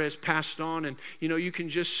father has passed on, and you can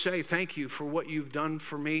just say thank you for what you've done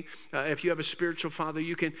for me. If you have a spiritual father,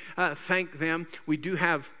 you can thank them. We do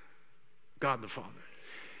have God the Father,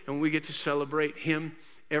 and we get to celebrate him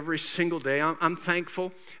every single day. I'm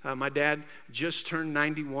thankful. My dad just turned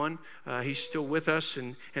 91. He's still with us,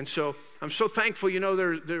 and so I'm so thankful.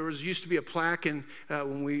 There used to be a plaque, and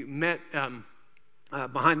when we met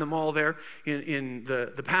behind the mall there in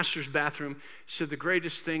the pastor's bathroom, said the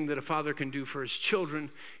greatest thing that a father can do for his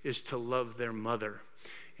children is to love their mother.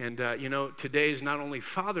 And today is not only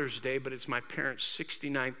Father's Day, but it's my parents'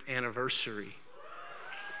 69th anniversary.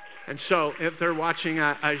 And so if they're watching,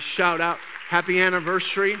 I shout out happy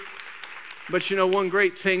anniversary. But one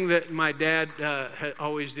great thing that my dad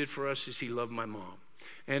always did for us is he loved my mom.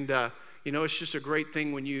 And it's just a great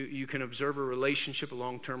thing when you can observe a relationship, a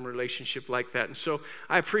long-term relationship like that. And so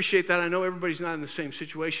I appreciate that. I know everybody's not in the same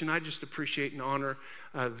situation. I just appreciate and honor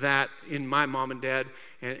that in my mom and dad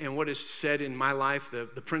and what is said in my life, the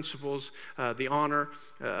principles, the honor,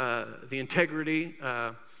 the integrity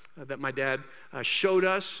that my dad showed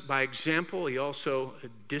us by example. He also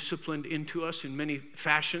disciplined into us in many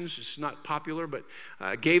fashions. It's not popular, but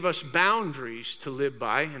gave us boundaries to live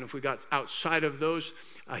by. And if we got outside of those,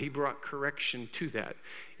 he brought correction to that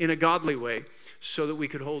in a godly way so that we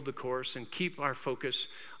could hold the course and keep our focus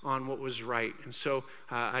on what was right. And so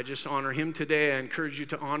I just honor him today. I encourage you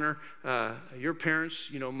to honor your parents.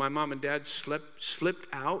 My mom and dad slipped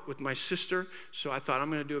out with my sister, so I thought I'm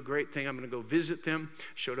going to do a great thing. I'm going to go visit them.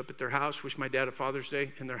 Showed up at their house, wished my dad a Father's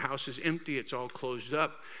Day, and their house is empty. It's all closed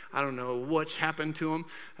up. I don't know what's happened to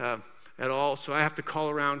them at all, so I have to call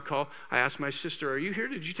around. I asked my sister, are you here?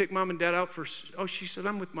 Did you take mom and dad out for... Oh, she said,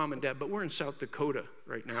 I'm with mom and dad, but we're in South Dakota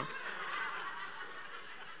right now.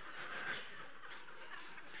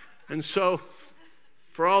 And so,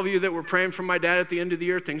 for all of you that were praying for my dad at the end of the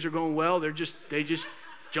year, things are going well. They just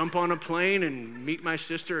jump on a plane and meet my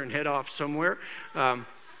sister and head off somewhere.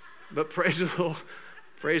 But praise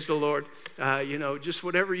the Lord. Just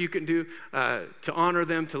whatever you can do to honor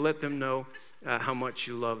them, to let them know how much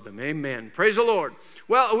you love them. Amen. Praise the Lord.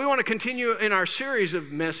 Well, we want to continue in our series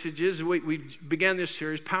of messages. We began this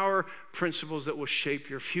series, Power Principles That Will Shape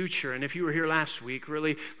Your Future. And if you were here last week,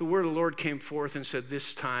 really, the word of the Lord came forth and said,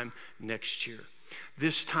 this time next year.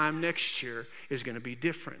 This time next year is going to be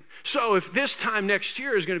different. So if this time next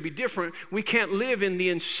year is going to be different, we can't live in the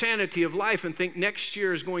insanity of life and think next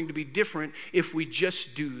year is going to be different if we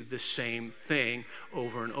just do the same thing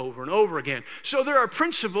over and over and over again. So there are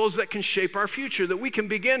principles that can shape our future, that we can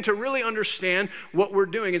begin to really understand what we're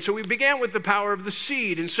doing. And so we began with the power of the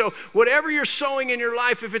seed. And so whatever you're sowing in your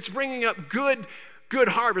life, if it's bringing up good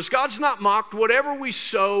harvest. God's not mocked. Whatever we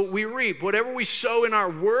sow, we reap. Whatever we sow in our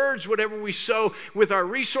words, whatever we sow with our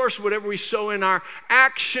resource, whatever we sow in our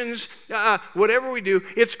actions, whatever we do,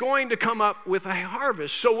 it's going to come up with a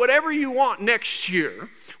harvest. So whatever you want next year,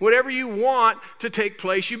 whatever you want to take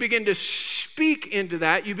place, you begin to speak into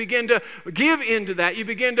that. You begin to give into that. You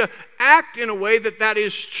begin to act in a way that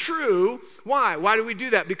is true. Why? Why do we do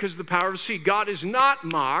that? Because of the power of seed. God is not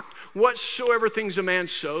mocked. Whatsoever things a man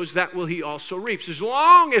sows, that will he also reap. As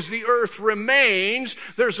long as the earth remains,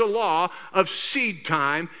 there's a law of seed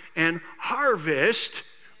time and harvest,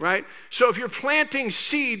 right? So if you're planting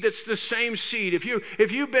seed, that's the same seed. If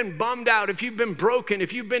you've been bummed out, if you've been broken,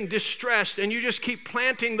 if you've been distressed, and you just keep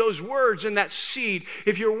planting those words in that seed,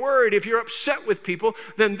 if you're worried, if you're upset with people,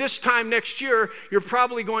 then this time next year, you're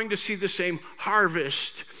probably going to see the same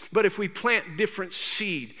harvest. But if we plant different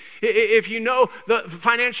seed, if you know the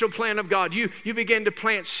financial plan of God, you begin to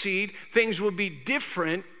plant seed, things will be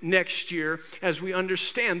different next year as we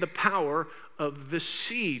understand the power of the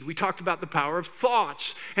seed. We talked about the power of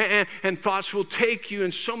thoughts, and thoughts will take you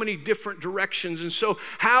in so many different directions. And so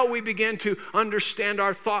how we begin to understand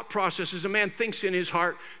our thought process, as a man thinks in his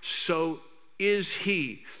heart, so is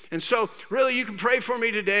he. And so really you can pray for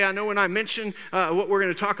me today. I know when I mention what we're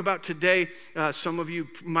going to talk about today, some of you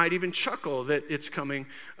might even chuckle that it's coming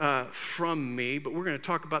from me, but we're going to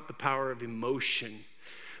talk about the power of emotion.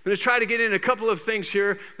 I'm going to try to get in a couple of things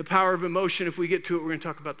here. The power of emotion. If we get to it, we're going to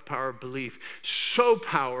talk about the power of belief. So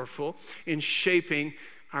powerful in shaping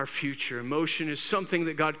our future. Emotion is something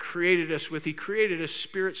that God created us with. He created us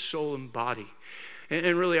spirit, soul, and body.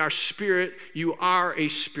 And really our spirit, you are a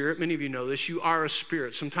spirit. Many of you know this. You are a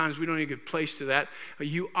spirit. Sometimes we don't even give place to that.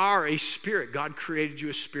 You are a spirit. God created you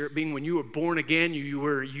a spirit being. When you were born again, you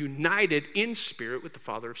were united in spirit with the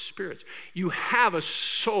Father of spirits. You have a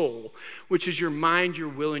soul, which is your mind, your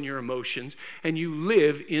will, and your emotions. And you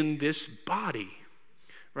live in this body.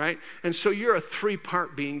 Right? And so you're a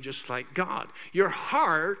three-part being just like God. Your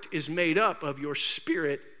heart is made up of your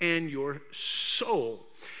spirit and your soul.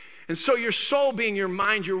 And so your soul being your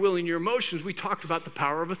mind, your will, and your emotions, we talked about the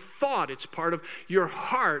power of a thought. It's part of your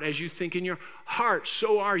heart. As you think in your heart,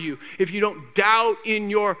 so are you. If you don't doubt in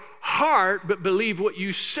your heart, but believe what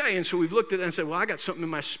you say. And so we've looked at it and said, well, I got something in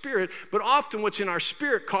my spirit. But often what's in our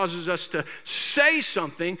spirit causes us to say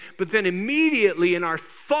something, but then immediately in our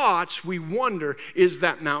thoughts, we wonder, is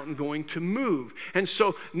that mountain going to move? And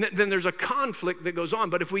so then there's a conflict that goes on.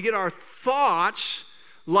 But if we get our thoughts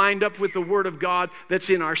lined up with the Word of God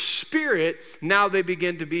that's in our spirit, now they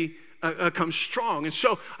begin to become strong. And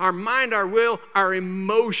so our mind, our will, our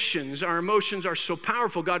emotions are so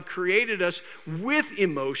powerful. God created us with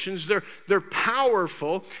emotions. They're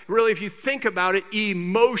powerful. Really, if you think about it,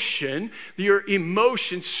 your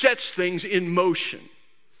emotion sets things in motion.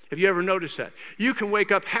 Have you ever noticed that? You can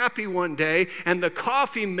wake up happy one day and the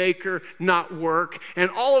coffee maker not work,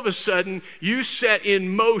 and all of a sudden you set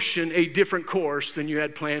in motion a different course than you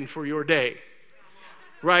had planned for your day.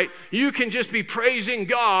 Right? You can just be praising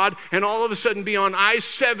God and all of a sudden be on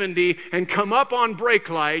I-70 and come up on brake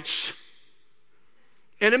lights,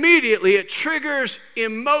 and immediately it triggers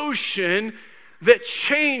emotion that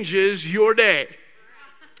changes your day.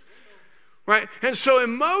 Right? And so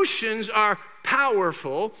emotions are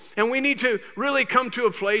powerful, and we need to really come to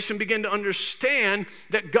a place and begin to understand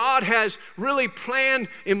that God has really planned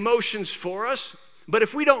emotions for us. But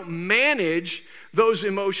if we don't manage those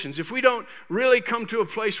emotions, if we don't really come to a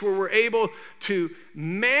place where we're able to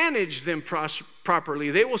manage them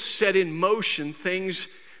properly, they will set in motion things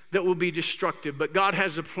that will be destructive. But God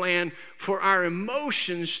has a plan for our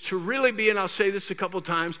emotions to really be, and I'll say this a couple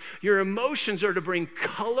times, your emotions are to bring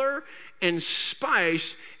color and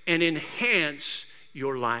spice and enhance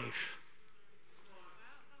your life.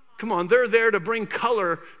 Come on, they're there to bring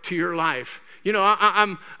color to your life. You know,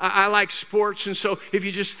 I like sports, and so if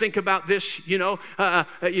you just think about this, here's the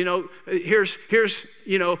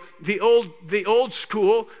old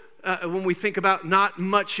school. When we think about not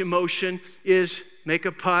much emotion, is make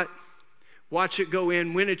a putt, watch it go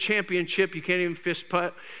in, win a championship. You can't even fist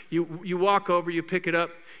putt. You walk over, you pick it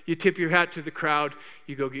up, you tip your hat to the crowd,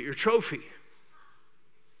 you go get your trophy.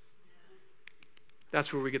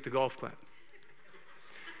 That's where we get the golf clap.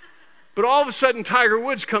 But all of a sudden, Tiger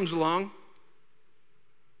Woods comes along.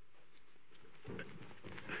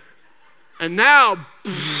 And now,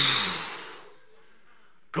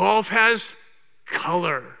 golf has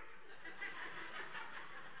color.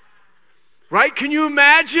 Right? Can you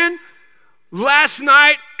imagine? Last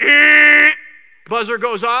night, buzzer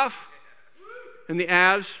goes off, and the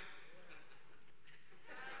Avs.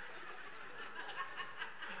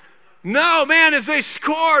 No, man, as they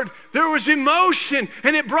scored, there was emotion,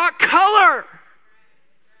 and it brought color.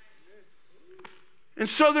 And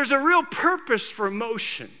so there's a real purpose for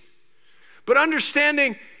emotion. But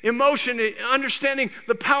understanding emotion, understanding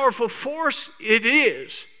the powerful force it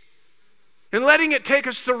is, and letting it take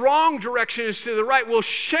us the wrong direction instead of the right will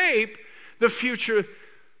shape the future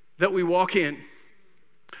that we walk in.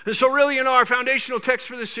 And so really, our foundational text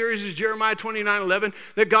for this series is Jeremiah 29:11,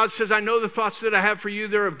 that God says, I know the thoughts that I have for you,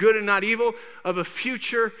 they're of good and not evil, of a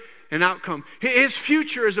future and outcome. His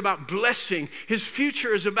future is about blessing. His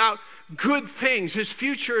future is about good things. His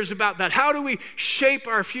future is about that. How do we shape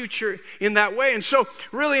our future in that way? And so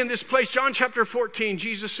really in this place, John chapter 14,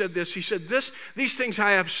 Jesus said this. He said, these things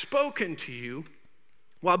I have spoken to you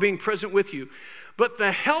while being present with you. But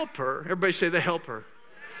the helper, everybody say the helper.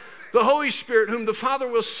 The Holy Spirit, whom the Father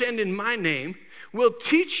will send in my name, will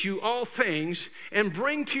teach you all things and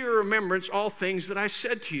bring to your remembrance all things that I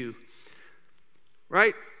said to you.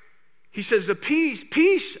 Right? He says, the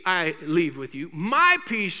peace I leave with you, my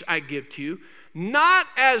peace I give to you, not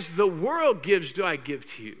as the world gives do I give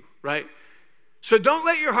to you. Right? So don't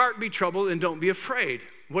let your heart be troubled and don't be afraid.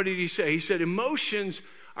 What did he say? He said emotions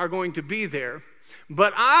are going to be there,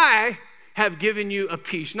 but I have given you a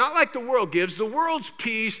peace. Not like the world gives. The world's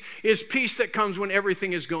peace is peace that comes when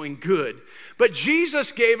everything is going good. But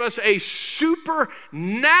Jesus gave us a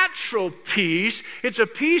supernatural peace. It's a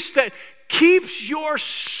peace that keeps your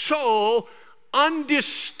soul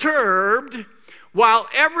undisturbed while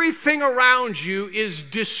everything around you is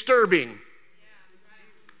disturbing.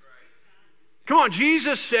 Come on,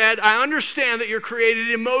 Jesus said, I understand that you're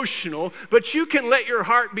created emotional, but you can let your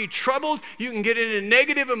heart be troubled. You can get into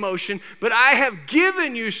negative emotion, but I have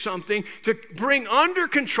given you something to bring under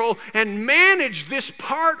control and manage this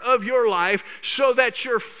part of your life so that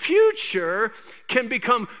your future can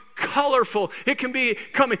become colorful. It can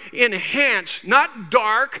become enhanced, not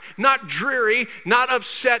dark, not dreary, not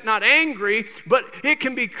upset, not angry, but it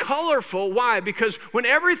can be colorful. Why? Because when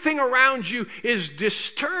everything around you is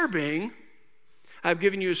disturbing, I've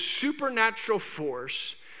given you a supernatural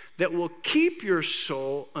force that will keep your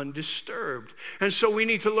soul undisturbed. And so we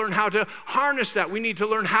need to learn how to harness that. We need to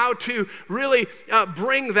learn how to really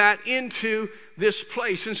bring that into this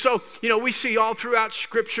place. And so, we see all throughout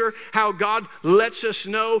Scripture how God lets us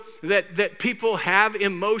know that people have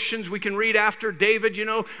emotions. We can read after David,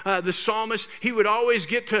 the psalmist, he would always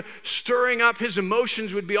get to stirring up. His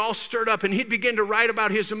emotions would be all stirred up, and he'd begin to write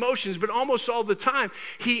about his emotions. But almost all the time,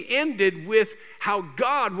 he ended with how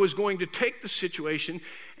God was going to take the situation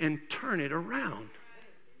and turn it around.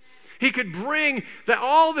 He could bring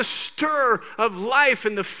all the stir of life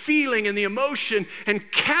and the feeling and the emotion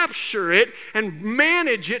and capture it and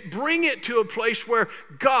manage it, bring it to a place where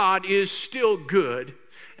God is still good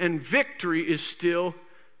and victory is still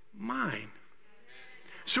mine.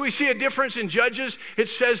 So we see a difference in Judges. It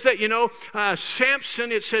says that,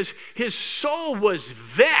 Samson, it says his soul was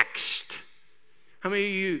vexed. How many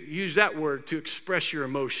of you use that word to express your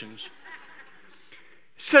emotions?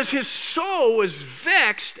 It says his soul was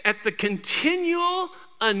vexed at the continual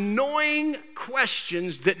annoying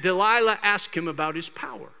questions that Delilah asked him about his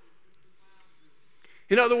power.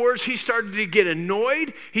 In other words, he started to get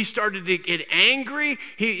annoyed. He started to get angry.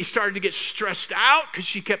 He started to get stressed out because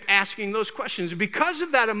she kept asking those questions. And because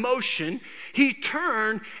of that emotion, he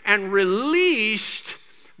turned and released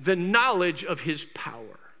the knowledge of his power.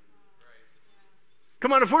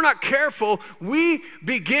 Come on, if we're not careful, we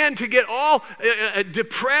begin to get all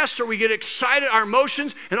depressed or we get excited, our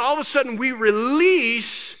emotions, and all of a sudden we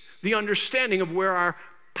release the understanding of where our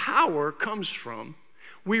power comes from.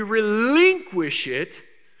 We relinquish it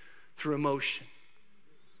through emotion.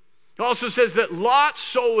 It also says that Lot's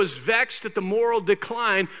soul was vexed at the moral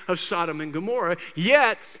decline of Sodom and Gomorrah,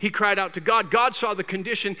 yet he cried out to God. God saw the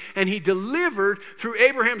condition, and he delivered, through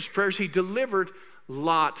Abraham's prayers, he delivered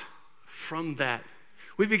Lot from that.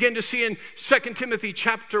 We begin to see in 2 Timothy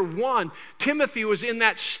chapter 1, Timothy was in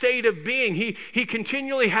that state of being. He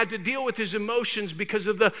continually had to deal with his emotions because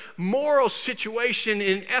of the moral situation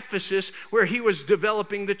in Ephesus where he was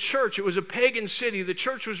developing the church. It was a pagan city. The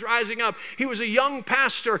church was rising up. He was a young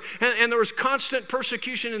pastor, and there was constant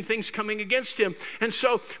persecution and things coming against him. And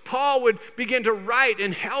so Paul would begin to write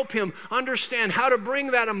and help him understand how to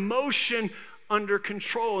bring that emotion under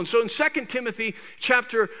control. And so in 2 Timothy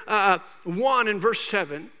chapter 1 and verse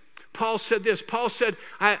 7, Paul said this. Paul said,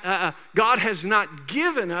 God has not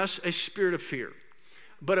given us a spirit of fear,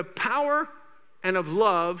 but of power and of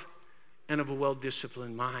love and of a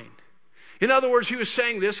well-disciplined mind. In other words, he was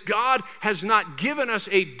saying this: God has not given us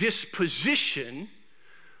a disposition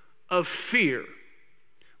of fear.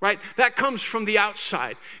 Right? That comes from the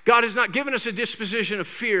outside. God has not given us a disposition of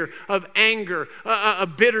fear, of anger,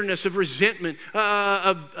 of bitterness, of resentment,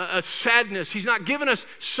 of sadness. He's not given us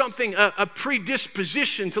something, a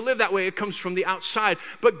predisposition to live that way. It comes from the outside.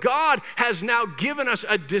 But God has now given us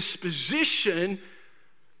a disposition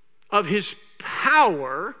of his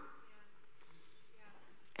power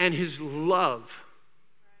and his love.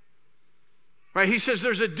 Right? He says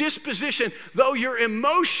there's a disposition. Though your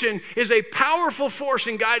emotion is a powerful force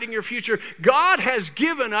in guiding your future, God has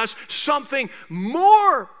given us something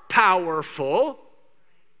more powerful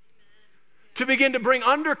to begin to bring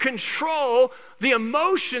under control the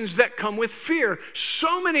emotions that come with fear.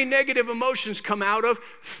 So many negative emotions come out of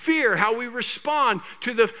fear, how we respond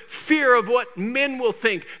to the fear of what men will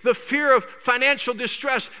think, the fear of financial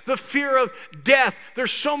distress, the fear of death.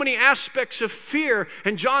 There's so many aspects of fear.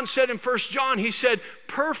 And John said in 1 John, he said,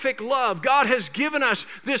 perfect love. God has given us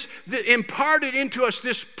this, imparted into us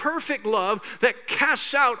this perfect love that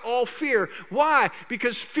casts out all fear. Why?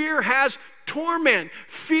 Because fear has torment,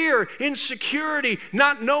 fear, insecurity,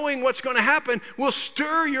 not knowing what's going to happen will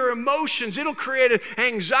stir your emotions. It'll create an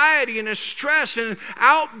anxiety and a stress and an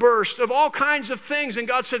outburst of all kinds of things. And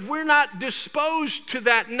God said, we're not disposed to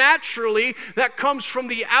that naturally. That comes from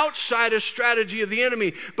the outside, a strategy of the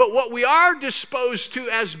enemy. But what we are disposed to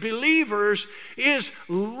as believers is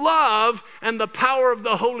love and the power of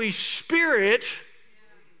the Holy Spirit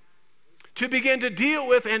to begin to deal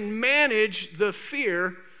with and manage the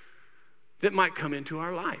fear that might come into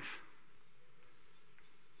our life.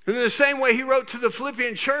 And in the same way, he wrote to the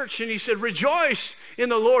Philippian church and he said, rejoice in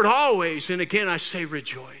the Lord always. And again, I say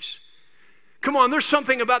rejoice. Come on, there's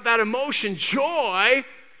something about that emotion. Joy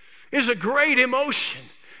is a great emotion.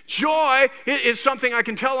 Joy is something I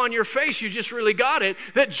can tell on your face, you just really got it,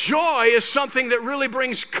 that joy is something that really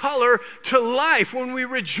brings color to life when we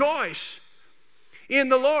rejoice in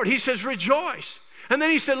the Lord. He says, rejoice. And then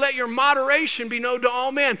he said, let your moderation be known to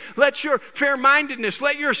all men. Let your fair-mindedness,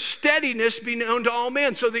 let your steadiness be known to all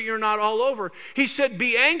men so that you're not all over. He said,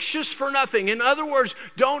 be anxious for nothing. In other words,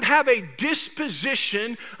 don't have a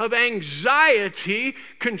disposition of anxiety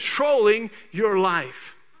controlling your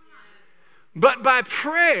life. But by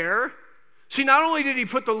prayer, see, not only did he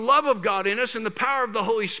put the love of God in us and the power of the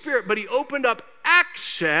Holy Spirit, but he opened up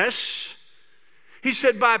access. He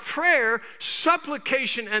said, by prayer,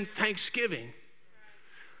 supplication, and thanksgiving.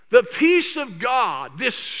 The peace of God,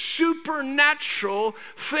 this supernatural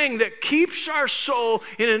thing that keeps our soul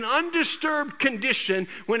in an undisturbed condition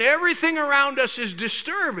when everything around us is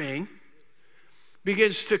disturbing,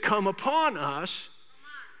 begins to come upon us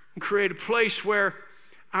and create a place where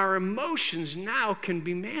our emotions now can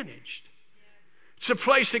be managed. It's a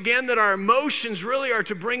place, again, that our emotions really are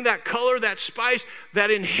to bring that color, that spice,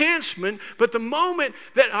 that enhancement. But the moment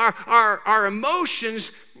that our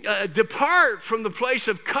emotions depart from the place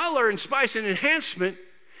of color and spice and enhancement,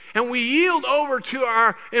 and we yield over to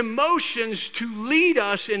our emotions to lead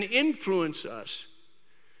us and influence us,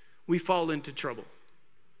 we fall into trouble.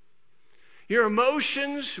 Your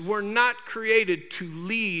emotions were not created to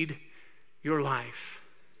lead your life.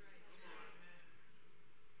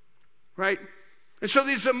 Right? And so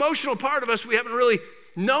this emotional part of us, we haven't really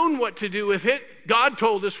known what to do with it. God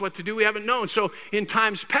told us what to do. We haven't known. So in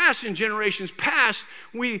times past, in generations past,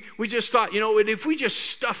 we just thought, if we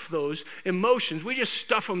just stuff those emotions, we just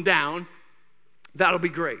stuff them down, that'll be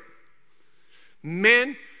great.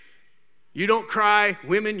 Men, you don't cry.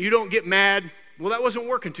 Women, you don't get mad. Well, that wasn't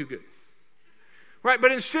working too good. Right,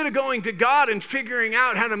 but instead of going to God and figuring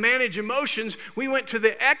out how to manage emotions, we went to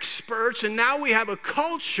the experts, and now we have a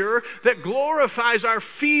culture that glorifies our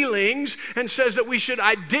feelings and says that we should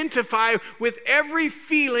identify with every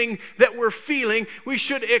feeling that we're feeling. We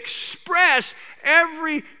should express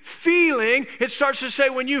every feeling. It starts to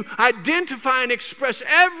say when you identify and express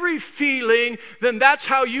every feeling, then that's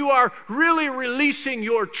how you are really releasing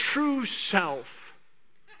your true self.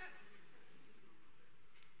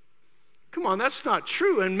 Come on, that's not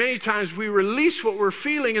true. And many times we release what we're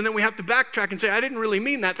feeling and then we have to backtrack and say, I didn't really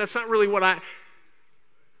mean that. That's not really what I...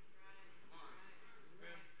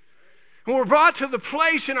 And we're brought to the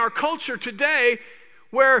place in our culture today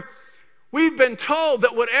where we've been told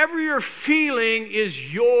that whatever you're feeling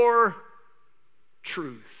is your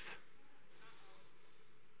truth.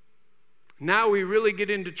 Now we really get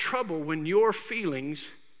into trouble when your feelings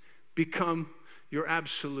become your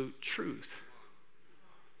absolute truth.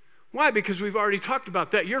 Why? Because we've already talked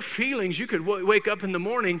about that. Your feelings, you could wake up in the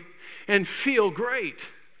morning and feel great.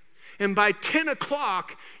 And by 10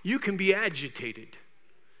 o'clock, you can be agitated.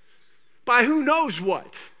 By who knows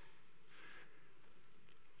what.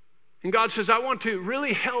 And God says, I want to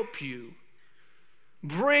really help you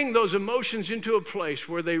bring those emotions into a place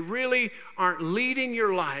where they really aren't leading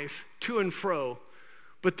your life to and fro,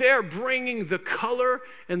 but they're bringing the color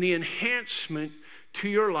and the enhancement to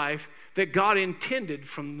your life that God intended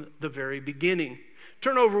from the very beginning.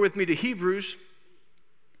 Turn over with me to Hebrews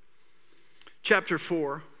chapter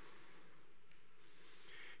 4.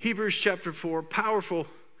 Hebrews chapter 4, powerful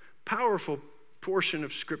portion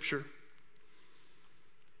of Scripture.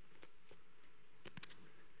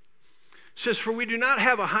 It says, for we do not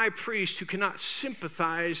have a high priest who cannot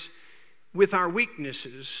sympathize with our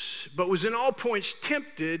weaknesses, but was in all points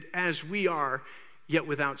tempted as we are, yet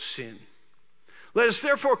without sin. Let us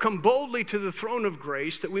therefore come boldly to the throne of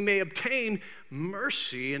grace that we may obtain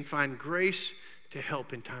mercy and find grace to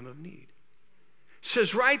help in time of need. It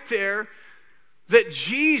says right there that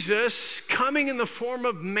Jesus, coming in the form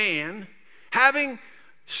of man,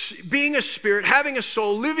 being a spirit, having a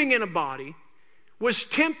soul, living in a body, was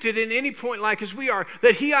tempted in any point like as we are,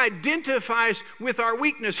 that he identifies with our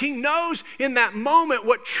weakness. He knows in that moment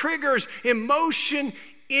what triggers emotion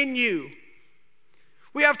in you.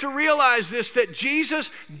 We have to realize this, that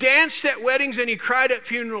Jesus danced at weddings and he cried at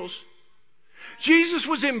funerals. Jesus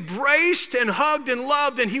was embraced and hugged and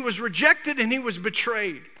loved, and he was rejected and he was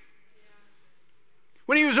betrayed.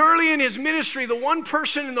 When he was early in his ministry, the one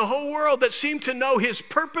person in the whole world that seemed to know his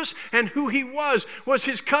purpose and who he was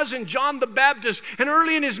his cousin, John the Baptist. And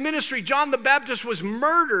early in his ministry, John the Baptist was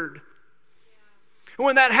murdered. And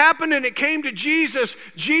when that happened and it came to Jesus,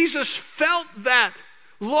 Jesus felt that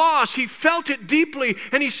loss. He felt it deeply,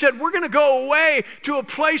 and he said, we're going to go away to a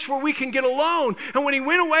place where we can get alone. And when he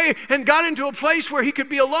went away and got into a place where he could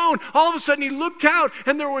be alone, all of a sudden he looked out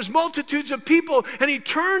and there was multitudes of people, and he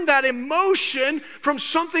turned that emotion from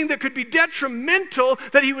something that could be detrimental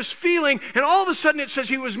that he was feeling, and all of a sudden it says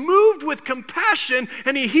he was moved with compassion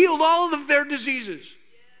and he healed all of their diseases.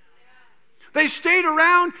 They stayed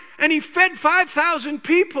around and he fed 5,000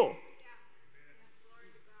 people.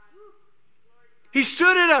 He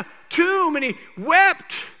stood at a tomb and he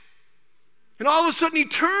wept. And all of a sudden he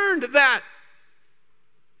turned that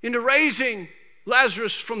into raising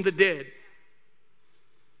Lazarus from the dead.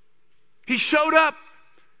 He showed up.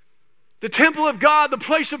 The temple of God, the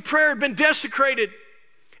place of prayer, had been desecrated.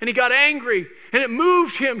 And he got angry. And it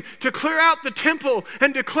moved him to clear out the temple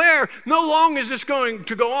and declare, no longer is this going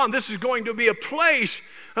to go on. This is going to be a place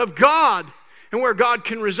of God and where God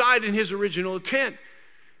can reside in his original intent.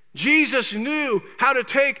 Jesus knew how to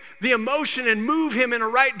take the emotion and move him in a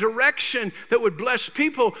right direction that would bless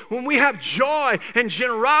people. When we have joy and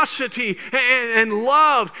generosity and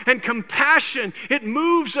love and compassion, it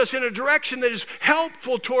moves us in a direction that is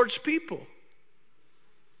helpful towards people.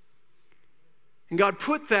 And God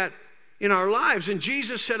put that in our lives. And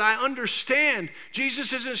Jesus said, I understand.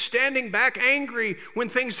 Jesus isn't standing back angry when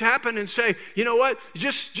things happen and say, you know what,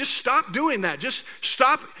 just stop doing that. Just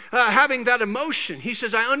stop having that emotion. He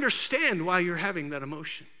says, I understand why you're having that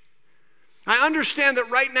emotion. I understand that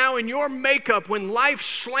right now in your makeup, when life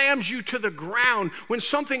slams you to the ground, when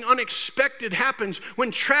something unexpected happens, when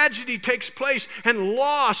tragedy takes place and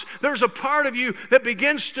loss, there's a part of you that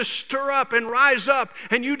begins to stir up and rise up,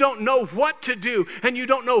 and you don't know what to do, and you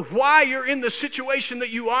don't know why you're in the situation that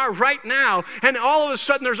you are right now. And all of a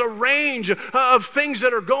sudden there's a range of things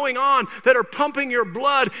that are going on that are pumping your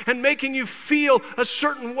blood and making you feel a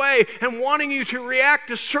certain way and wanting you to react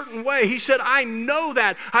a certain way. He said, I know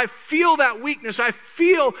that. I feel that weakness. I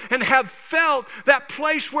feel and have felt that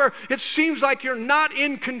place where it seems like you're not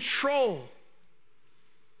in control.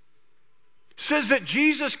 It says that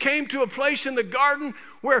Jesus came to a place in the garden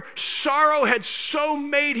where sorrow had so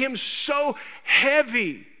made him so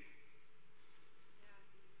heavy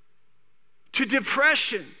to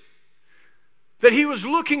depression that he was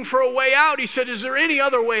looking for a way out. He said, is there any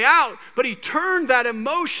other way out? But he turned that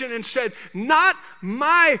emotion and said, not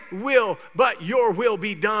my will, but your will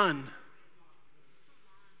be done.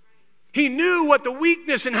 He knew what the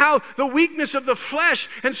weakness and how the weakness of the flesh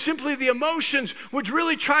and simply the emotions would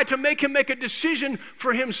really try to make him make a decision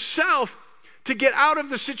for himself to get out of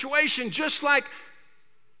the situation, just like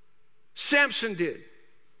Samson did.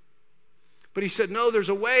 But he said, no, there's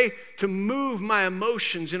a way to move my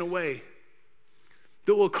emotions in a way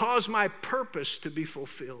that will cause my purpose to be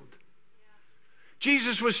fulfilled.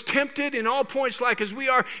 Jesus was tempted in all points like as we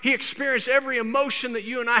are. He experienced every emotion that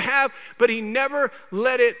you and I have, but he never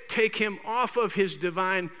let it take him off of his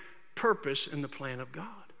divine purpose and the plan of God.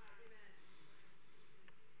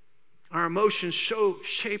 Our emotions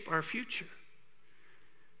shape our future.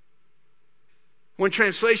 One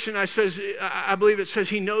translation I believe it says,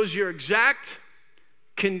 he knows your exact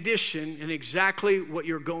condition and exactly what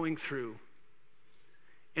you're going through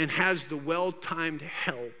and has the well-timed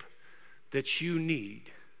help that you need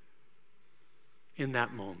in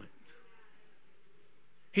that moment.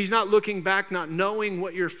 He's not looking back, not knowing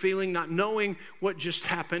what you're feeling, not knowing what just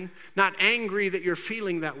happened, not angry that you're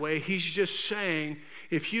feeling that way. He's just saying,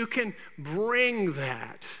 if you can bring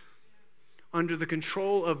that under the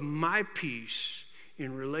control of my peace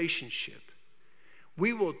in relationship,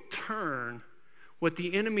 we will turn what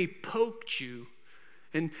the enemy poked you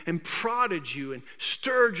and prodded you and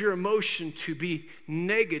stirred your emotion to be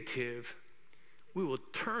negative. We will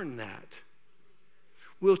turn that.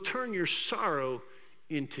 We'll turn your sorrow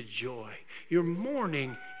into joy, your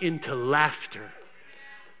mourning into laughter.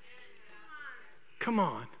 Come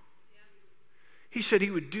on. He said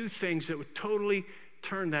he would do things that would totally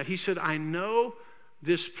turn that. He said, I know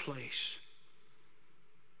this place.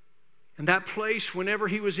 And that place, whenever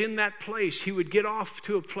he was in that place, he would get off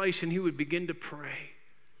to a place and he would begin to pray.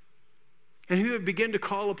 And he would begin to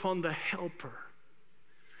call upon the helper.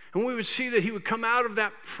 And we would see that he would come out of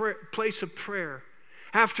that place of prayer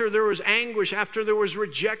after there was anguish, after there was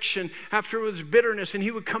rejection, after there was bitterness, and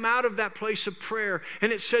he would come out of that place of prayer.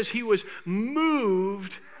 And it says he was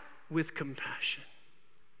moved with compassion.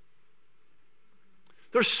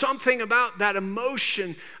 There's something about that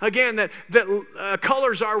emotion, again, that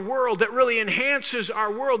colors our world, that really enhances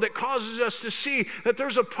our world, that causes us to see that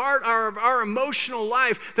there's a part of our emotional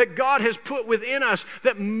life that God has put within us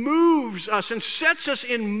that moves us and sets us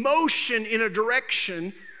in motion in a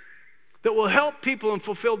direction that will help people and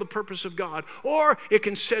fulfill the purpose of God. Or it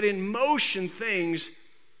can set in motion things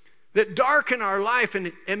that darken our life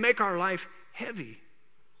and make our life heavy.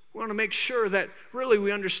 We want to make sure that really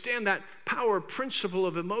we understand that power principle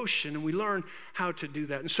of emotion, and we learn how to do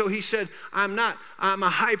that. And so he said, I'm a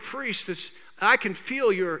high priest. I can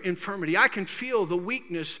feel your infirmity. I can feel the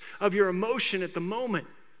weakness of your emotion at the moment.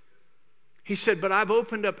 He said, but I've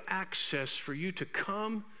opened up access for you to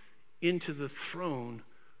come into the throne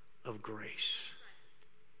of grace.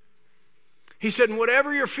 He said, and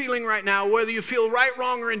whatever you're feeling right now, whether you feel right,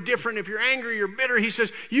 wrong, or indifferent, if you're angry or bitter, he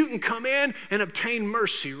says, you can come in and obtain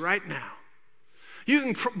mercy right now.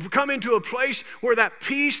 You can come into a place where that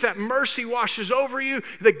peace, that mercy washes over you.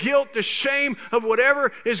 The guilt, the shame of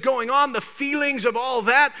whatever is going on, the feelings of all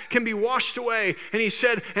that can be washed away. And he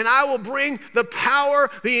said, and I will bring the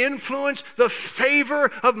power, the influence, the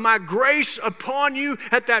favor of my grace upon you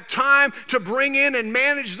at that time to bring in and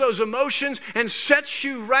manage those emotions and set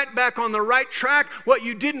you right back on the right track. What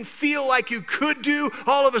you didn't feel like you could do,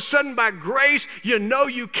 all of a sudden by grace, you know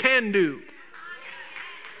you can do.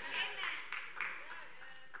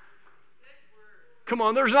 Come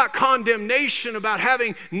on, there's not condemnation about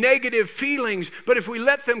having negative feelings, but if we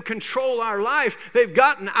let them control our life, they've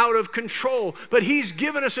gotten out of control. But he's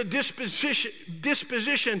given us a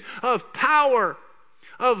disposition of power,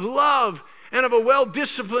 of love, and of a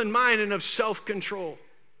well-disciplined mind and of self-control.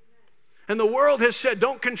 And the world has said,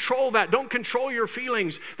 don't control that. Don't control your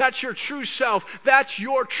feelings. That's your true self. That's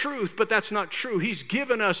your truth. But that's not true. He's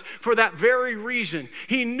given us for that very reason.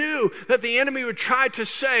 He knew that the enemy would try to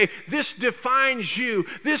say, this defines you.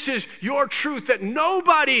 This is your truth, that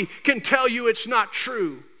nobody can tell you it's not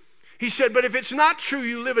true. He said, but if it's not true,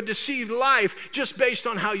 you live a deceived life just based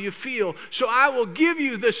on how you feel. So I will give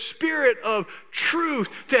you the spirit of truth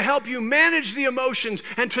to help you manage the emotions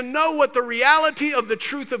and to know what the reality of the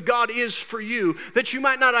truth of God is for you. That you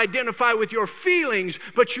might not identify with your feelings,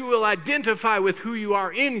 but you will identify with who you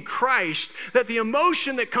are in Christ. That the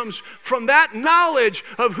emotion that comes from that knowledge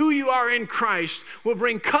of who you are in Christ will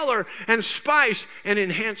bring color and spice and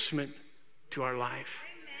enhancement to our life.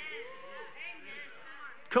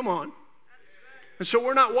 Come on. And so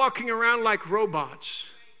we're not walking around like robots,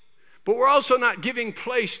 but we're also not giving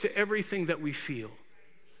place to everything that we feel.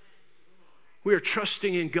 We are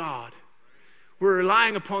trusting in God. We're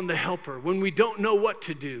relying upon the helper. When we don't know what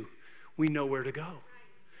to do, we know where to go.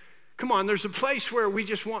 Come on, there's a place where we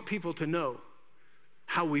just want people to know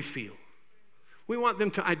how we feel. We want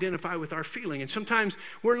them to identify with our feeling. And sometimes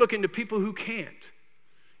we're looking to people who can't.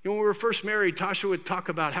 You know, when we were first married, Tasha would talk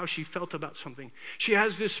about how she felt about something. She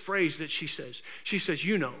has this phrase that she says. She says,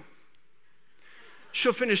 you know.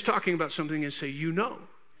 She'll finish talking about something and say, you know.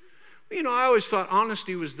 You know, I always thought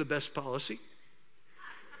honesty was the best policy.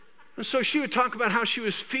 And so she would talk about how she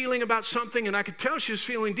was feeling about something, and I could tell she was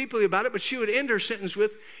feeling deeply about it, but she would end her sentence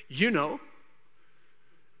with, you know.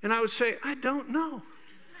 And I would say, I don't know.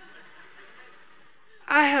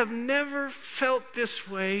 I have never felt this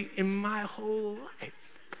way in my whole life.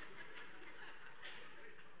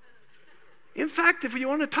 In fact, if you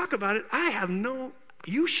want to talk about it,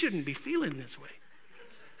 you shouldn't be feeling this way.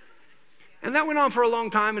 And that went on for a long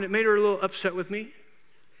time, and it made her a little upset with me.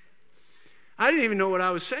 I didn't even know what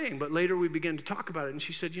I was saying, but later we began to talk about it, and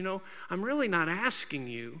she said, you know, I'm really not asking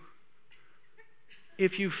you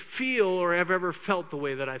if you feel or have ever felt the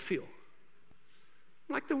way that I feel.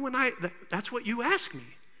 I'm like, that's what you asked me.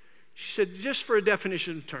 She said, just for a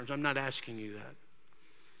definition of terms, I'm not asking you that.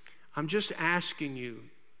 I'm just asking you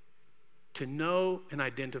to know and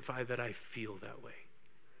identify that I feel that way.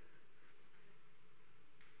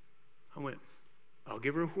 I went, I'll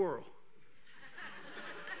give her a whirl.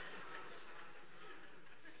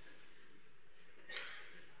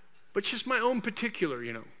 But just my own particular,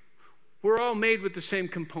 you know. We're all made with the same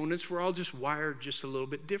components. We're all just wired just a little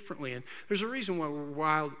bit differently. And there's a reason why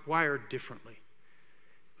we're wired differently.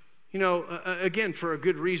 You know, again, for a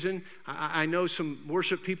good reason. I know some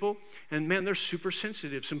worship people, and man, they're super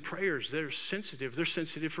sensitive. Some prayers, they're sensitive. They're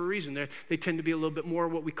sensitive for a reason. They tend to be a little bit more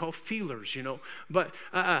what we call feelers, you know. But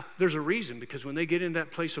there's a reason, because when they get in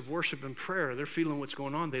that place of worship and prayer, they're feeling what's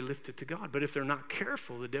going on. They lift it to God. But if they're not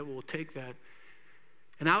careful, the devil will take that.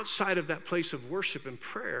 And outside of that place of worship and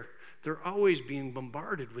prayer, they're always being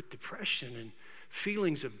bombarded with depression and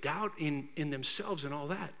feelings of doubt in themselves and all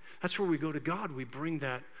that. That's where we go to God. We bring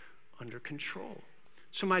that under control.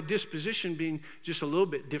 So my disposition being just a little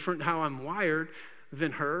bit different, how I'm wired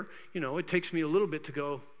than her, you know, it takes me a little bit to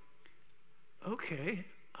go, okay,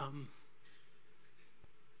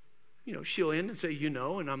 you know, she'll end and say, you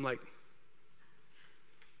know, and I'm like,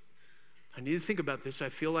 I need to think about this. I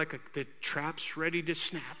feel like the trap's ready to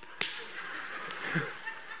snap.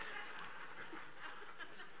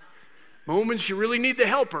 Moments you really need the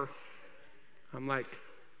helper. I'm like,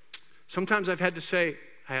 sometimes I've had to say,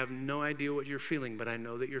 I have no idea what you're feeling, but I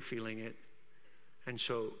know that you're feeling it. And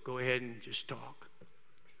so go ahead and just talk.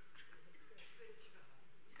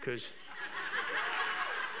 Because,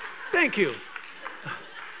 thank you.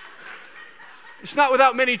 It's not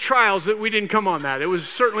without many trials that we didn't come on that. It was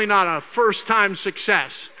certainly not a first-time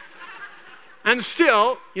success. And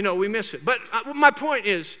still, you know, we miss it. But my point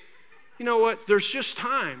is, you know what? There's just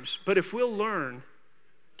times, but if we'll learn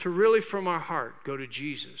to really from our heart go to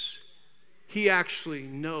Jesus, He actually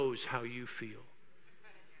knows how you feel.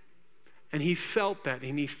 And He felt that,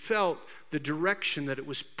 and He felt the direction that it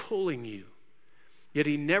was pulling you. Yet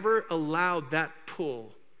He never allowed that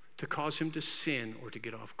pull to cause Him to sin or to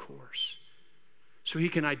get off course. So He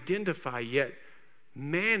can identify, yet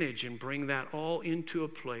manage and bring that all into a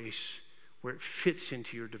place where it fits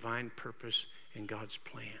into your divine purpose and God's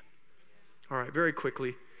plan. All right, very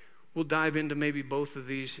quickly, we'll dive into maybe both of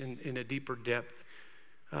these in a deeper depth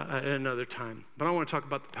at another time. But I want to talk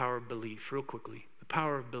about the power of belief real quickly. The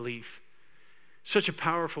power of belief. Such a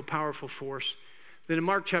powerful, powerful force that in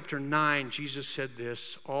Mark chapter 9, Jesus said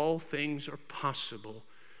this, all things are possible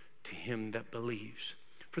to him that believes.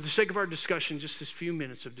 For the sake of our discussion, just this few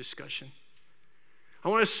minutes of discussion, I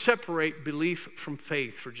want to separate belief from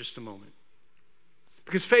faith for just a moment.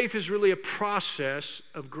 Because faith is really a process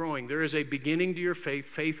of growing. There is a beginning to your faith.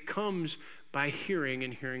 Faith comes by hearing,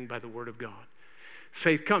 and hearing by the word of God.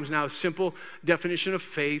 Faith comes. Now, a simple definition of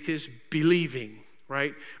faith is believing,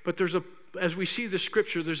 right? But as we see the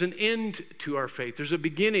scripture, there's an end to our faith. There's a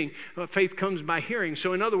beginning. Faith comes by hearing.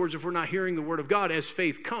 So in other words, if we're not hearing the word of God, as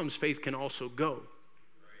faith comes, faith can also go.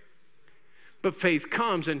 But faith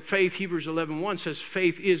comes, and faith, Hebrews 11:1 says,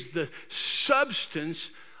 faith is the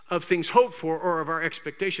substance of things hoped for or of our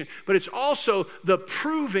expectation. But it's also the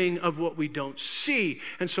proving of what we don't see.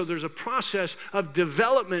 And so there's a process of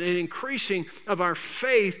development and increasing of our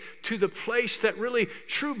faith to the place that really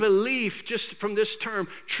true belief, just from this term,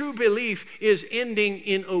 true belief is ending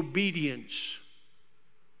in obedience.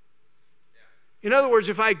 In other words,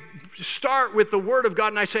 if I start with the Word of God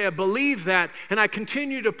and I say I believe that, and I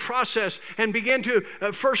continue to process and begin to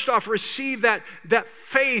first off receive that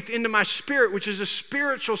faith into my spirit, which is a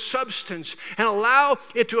spiritual substance, and allow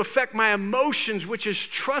it to affect my emotions, which is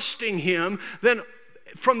trusting Him, then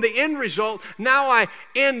from the end result, now I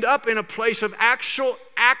end up in a place of actual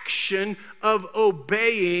action of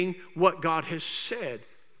obeying what God has said.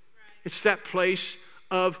 It's that place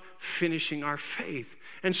of finishing our faith.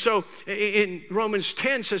 And so in Romans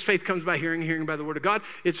 10 says faith comes by hearing, hearing by the word of God.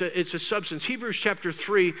 It's a substance. Hebrews chapter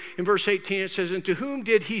 3 in verse 18 it says, and to whom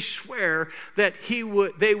did he swear that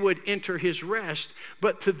they would enter his rest,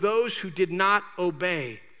 but to those who did not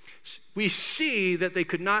obey? We see that they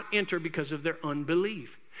could not enter because of their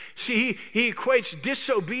unbelief. See, he equates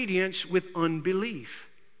disobedience with unbelief.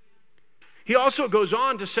 He also goes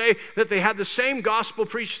on to say that they had the same gospel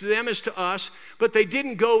preached to them as to us, but they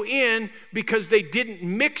didn't go in because they didn't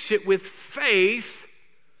mix it with faith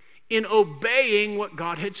in obeying what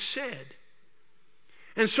God had said.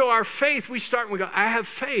 And so our faith, we start and we go, I have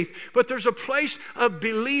faith. But there's a place of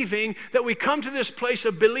believing that we come to this place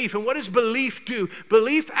of belief. And what does belief do?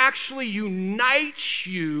 Belief actually unites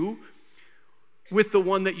you with the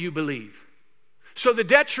one that you believe. So the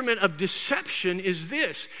detriment of deception is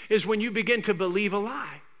this, is when you begin to believe a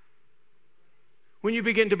lie. When you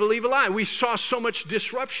begin to believe a lie. We saw so much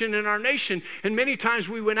disruption in our nation, and many times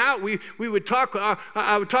we went out, we would talk,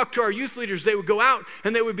 I would talk to our youth leaders, they would go out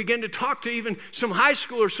and they would begin to talk to even some high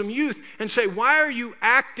school or some youth and say, why are you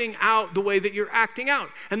acting out the way that you're acting out?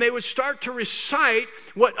 And they would start to recite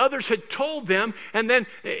what others had told them, and then,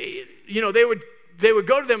 they would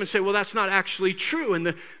go to them and say, well, that's not actually true.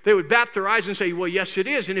 And they would bat their eyes and say, well, yes, it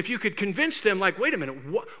is. And if you could convince them, like, wait a minute,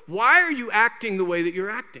 why are you acting the way that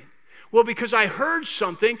you're acting? Well, because I heard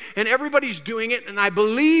something and everybody's doing it and I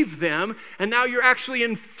believe them, and now you're actually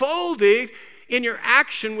enfolded in your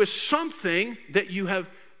action with something that you have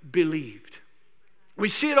believed. We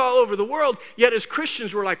see it all over the world, yet as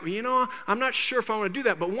Christians we're like, well, you know, I'm not sure if I want to do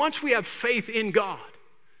that. But once we have faith in God,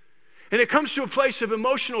 and it comes to a place of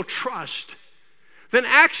emotional trust, then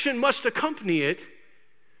action must accompany it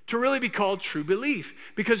to really be called true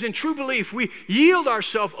belief. Because in true belief, we yield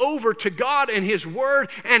ourselves over to God and His Word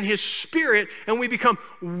and His Spirit, and we become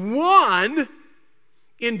one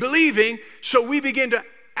in believing, so we begin to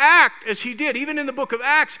act as He did. Even in the book of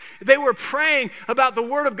Acts, they were praying about the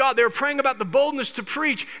Word of God. They were praying about the boldness to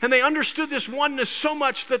preach, and they understood this oneness so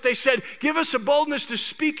much that they said, give us a boldness to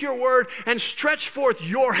speak your word and stretch forth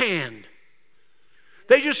your hand.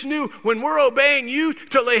 They just knew when we're obeying you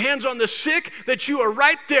to lay hands on the sick that you are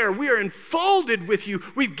right there. We are enfolded with you.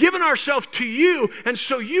 We've given ourselves to you, and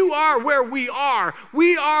so you are where we are.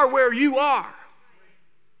 We are where you are.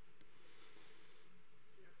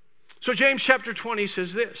 So James chapter 20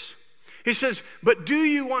 says this. He says, but do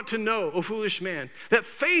you want to know, O foolish man, that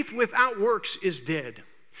faith without works is dead?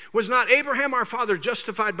 Was not Abraham our father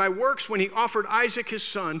justified by works when he offered Isaac his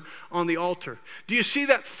son on the altar? Do you see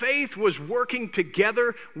that faith was working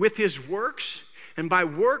together with his works? And by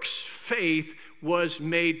works, faith was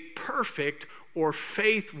made perfect, or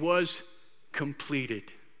faith was completed.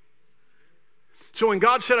 So when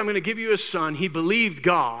God said, I'm going to give you a son, he believed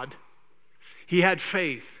God. He had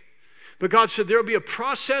faith. But God said there will be a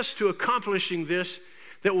process to accomplishing this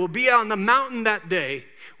that will be on the mountain that day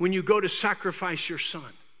when you go to sacrifice your son.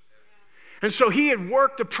 And so he had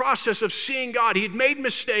worked the process of seeing God. He had made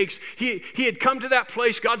mistakes. He had come to that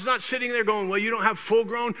place. God's not sitting there going, well, you don't have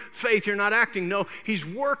full-grown faith. You're not acting. No, he's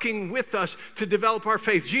working with us to develop our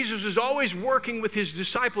faith. Jesus is always working with his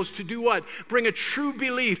disciples to do what? Bring a true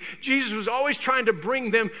belief. Jesus was always trying to bring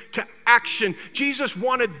them to action. Jesus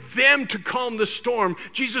wanted them to calm the storm.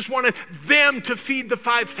 Jesus wanted them to feed the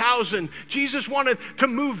 5,000. Jesus wanted to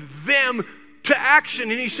move them to action.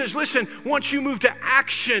 And he says, listen, once you move to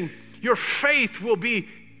action, your faith will be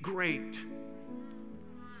great.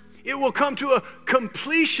 It will come to a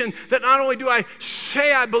completion that not only do I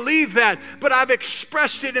say I believe that, but I've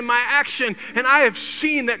expressed it in my action, and I have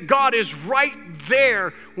seen that God is right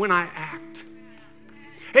there when I act.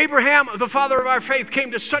 Abraham, the father of our faith, came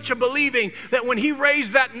to such a believing that when he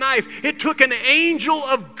raised that knife, it took an angel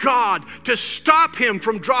of God to stop him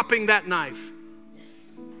from dropping that knife.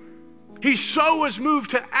 He so was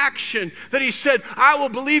moved to action that he said, I will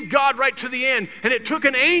believe God right to the end. And it took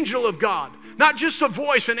an angel of God, not just a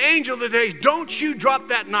voice, an angel that says, don't you drop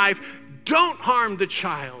that knife. Don't harm the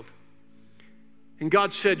child. And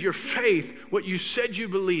God said, your faith, what you said you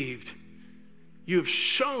believed, you have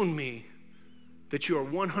shown me that you are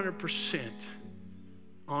 100%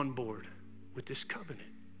 on board with this covenant.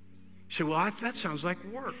 You say, well, that sounds like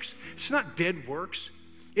works. It's not dead works.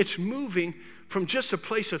 It's moving from just a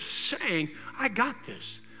place of saying, I got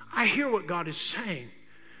this. I hear what God is saying,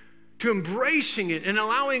 to embracing it and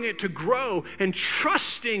allowing it to grow and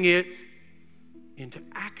trusting it into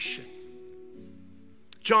action.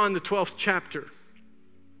 John, the 12th chapter.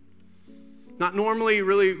 Not normally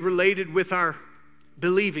really related with our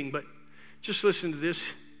believing, but just listen to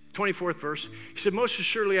this, 24th verse. He said, most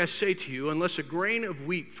assuredly I say to you, unless a grain of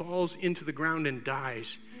wheat falls into the ground and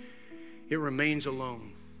dies, it remains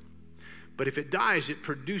alone. But if it dies, it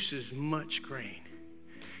produces much grain.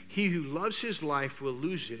 He who loves his life will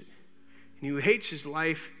lose it, and he who hates his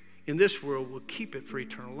life in this world will keep it for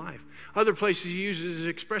eternal life. Other places he uses his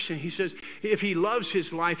expression. He says, if he loves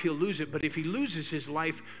his life, he'll lose it. But if he loses his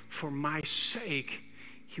life for my sake,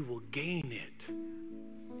 he will gain it.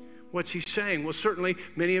 What's he saying? Well, certainly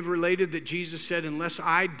many have related that Jesus said, unless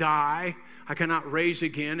I die, I cannot raise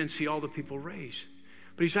again and see all the people raise.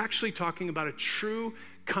 But he's actually talking about a true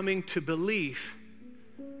coming to belief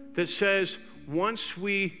that says once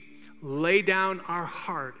we lay down our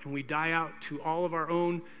heart and we die out to all of our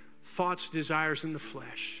own thoughts, desires in the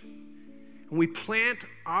flesh, and we plant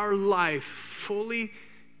our life fully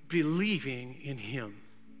believing in him.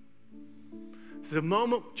 The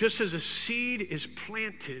moment, just as a seed is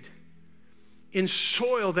planted in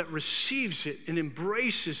soil that receives it and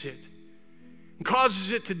embraces it and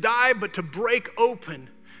causes it to die but to break open,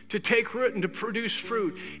 to take root and to produce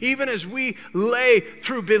fruit. Even as we lay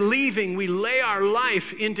through believing, we lay our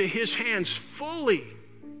life into his hands fully.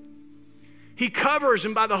 He covers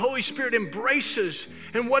and by the Holy Spirit embraces.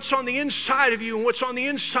 And what's on the inside of you and what's on the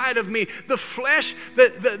inside of me, the flesh,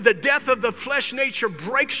 the death of the flesh nature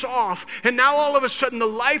breaks off. And now all of a sudden the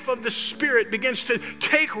life of the Spirit begins to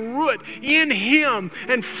take root in Him.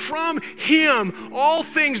 And from Him, all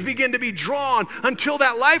things begin to be drawn until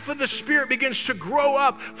that life of the Spirit begins to grow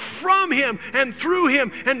up from Him and through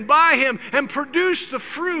Him and by Him and produce the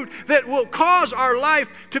fruit that will cause our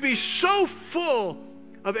life to be so full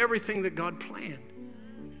of everything that God planned.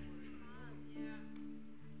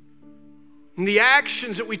 And the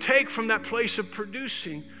actions that we take from that place of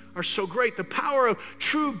producing are so great. The power of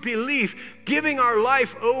true belief, giving our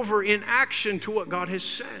life over in action to what God has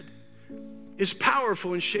said, is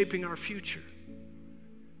powerful in shaping our future.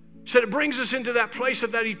 So it brings us into that place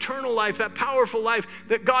of that eternal life, that powerful life,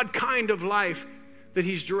 that God kind of life that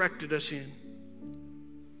He's directed us in.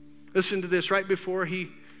 Listen to this right before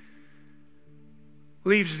He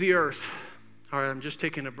leaves the earth. All right, I'm just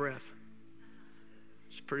taking a breath.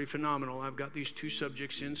 It's pretty phenomenal. I've got these two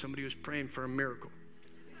subjects in. Somebody was praying for a miracle.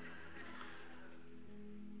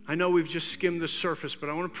 I know we've just skimmed the surface, but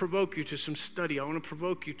I want to provoke you to some study. I want to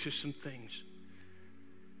provoke you to some things.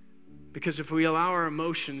 Because if we allow our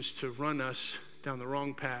emotions to run us down the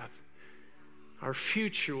wrong path, our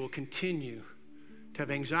future will continue to have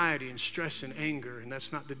anxiety and stress and anger, and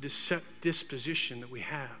that's not the disposition that we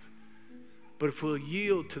have. But if we'll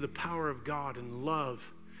yield to the power of God and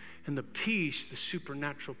love and the peace, the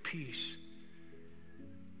supernatural peace,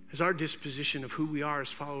 as our disposition of who we are as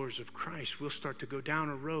followers of Christ, we'll start to go down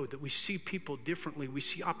a road that we see people differently. We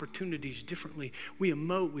see opportunities differently. We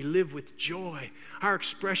emote. We live with joy. Our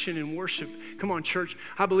expression in worship. Come on, church.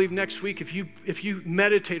 I believe next week, if you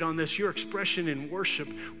meditate on this, your expression in worship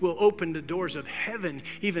will open the doors of heaven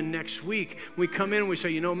even next week. We come in and we say,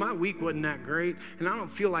 you know, my week wasn't that great, and I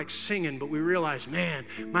don't feel like singing, but we realize, man,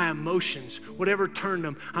 my emotions, whatever turned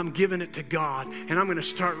them, I'm giving it to God, and I'm going to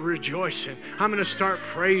start rejoicing. I'm going to start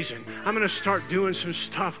praising. I'm going to start doing some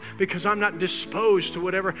stuff because I'm not disposed to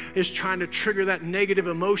whatever is trying to trigger that negative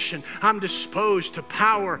emotion. I'm disposed to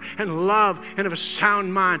power and love and of a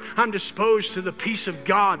sound mind. I'm disposed to the peace of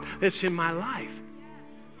God that's in my life.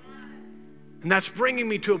 And that's bringing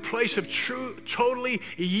me to a place of totally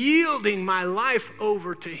yielding my life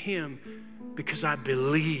over to Him because I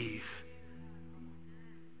believe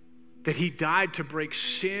that He died to break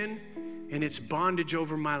sin and its bondage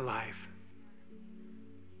over my life.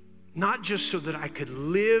 Not just so that I could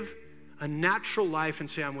live a natural life and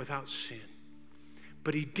say I'm without sin,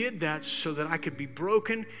 but He did that so that I could be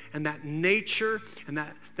broken and that nature and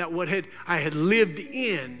that what I had lived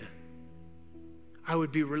in, I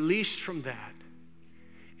would be released from that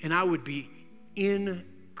and I would be in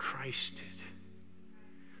Christed.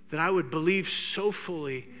 That I would believe so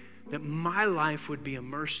fully that my life would be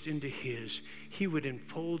immersed into His. He would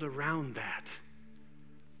enfold around that.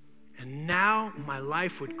 And now my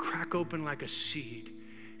life would crack open like a seed,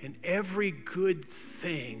 and every good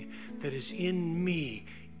thing that is in me,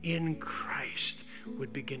 in Christ,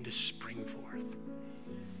 would begin to spring forth.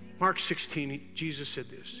 Mark 16, Jesus said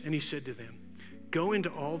this, and He said to them, go into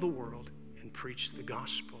all the world and preach the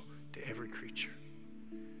gospel to every creature.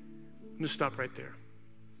 I'm going to stop right there.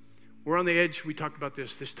 We're on the edge. We talked about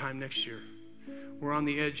this time next year. We're on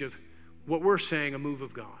the edge of what we're saying, a move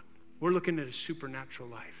of God. We're looking at a supernatural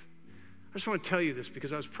life. I just want to tell you this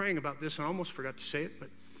because I was praying about this and I almost forgot to say it, but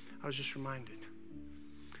I was just reminded.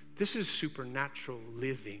 This is supernatural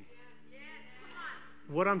living.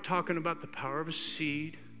 What I'm talking about, the power of a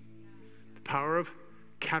seed, the power of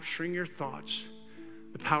capturing your thoughts,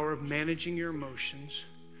 the power of managing your emotions,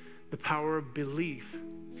 the power of belief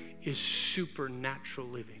is supernatural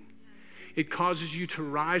living. It causes you to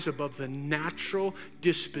rise above the natural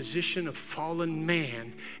disposition of fallen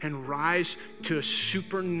man and rise to a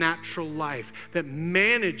supernatural life that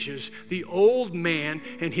manages the old man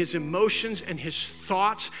and his emotions and his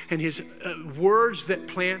thoughts and his words that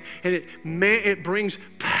plant, and it brings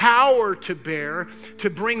power to bear to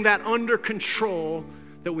bring that under control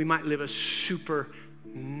that we might live a supernatural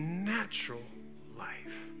life.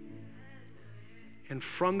 And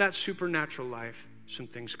from that supernatural life, some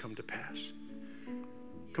things come to pass.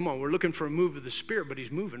 Come on, we're looking for a move of the Spirit, but He's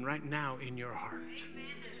moving right now in your heart.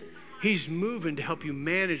 He's moving to help you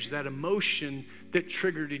manage that emotion that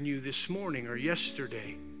triggered in you this morning or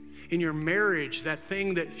yesterday. In your marriage, that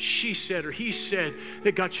thing that she said or he said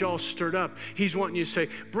that got you all stirred up. He's wanting you to say,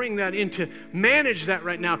 bring that into, manage that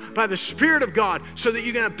right now by the Spirit of God so that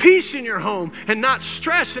you can have peace in your home and not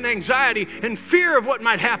stress and anxiety and fear of what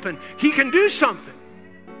might happen. He can do something.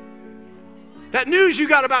 That news you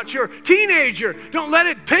got about your teenager, don't let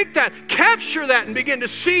it take that. Capture that and begin to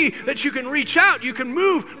see that you can reach out. You can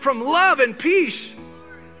move from love and peace.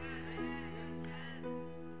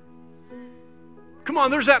 Come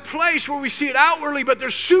on, there's that place where we see it outwardly, but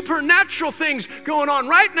there's supernatural things going on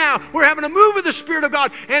right now. We're having a move of the Spirit of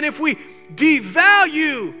God. And if we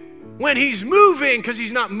devalue when He's moving, because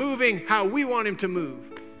He's not moving how we want Him to move,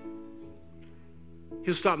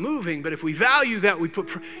 He'll stop moving. But if we value that,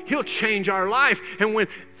 He'll change our life. And when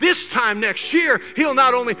this time next year,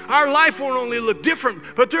 our life won't only look different,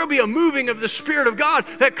 but there'll be a moving of the Spirit of God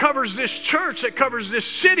that covers this church, that covers this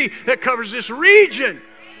city, that covers this region.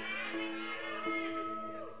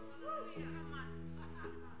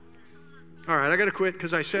 All right, I got to quit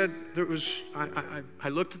because I said I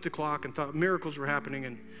looked at the clock and thought miracles were happening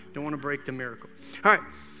and don't want to break the miracle. All right.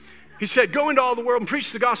 He said, go into all the world and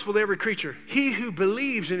preach the gospel to every creature. He who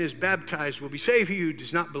believes and is baptized will be saved. He who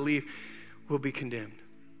does not believe will be condemned.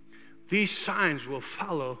 These signs will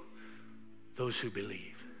follow those who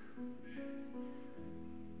believe.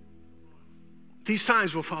 These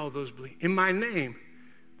signs will follow those who believe. In my name,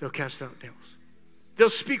 they'll cast out devils. They'll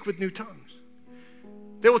speak with new tongues.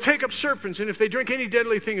 They will take up serpents, and if they drink any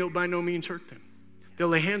deadly thing, it will by no means hurt them. They'll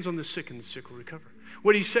lay hands on the sick, and the sick will recover.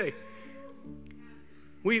 What did he say?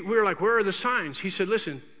 We were like, where are the signs? He said,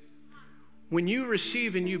 listen, when you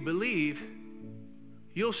receive and you believe,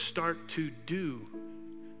 you'll start to do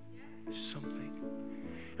something.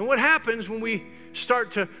 And what happens when we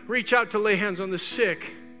start to reach out to lay hands on the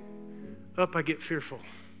sick? I get fearful.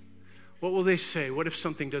 What will they say? What if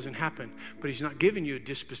something doesn't happen? But He's not giving you a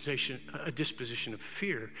disposition of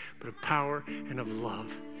fear, but of power and of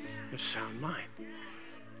love and of sound mind.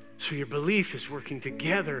 So your belief is working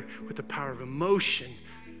together with the power of emotion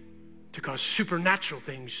to cause supernatural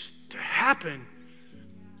things to happen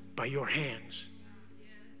by your hands,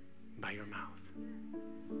 by your mouth.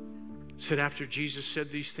 It said after Jesus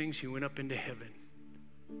said these things, He went up into heaven.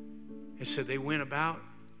 It said they went about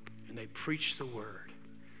and they preached the word.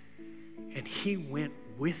 And He went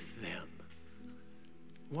with them.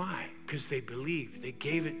 Why? Because they believed. They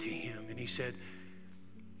gave it to Him. And He said,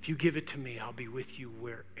 if you give it to me, I'll be with you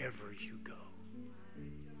wherever you go.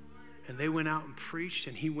 And they went out and preached,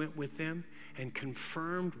 and He went with them and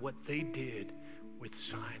confirmed what they did with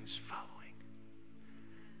signs following.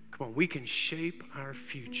 Come on, we can shape our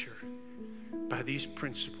future by these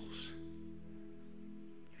principles.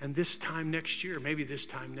 And this time next year, maybe this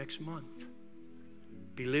time next month,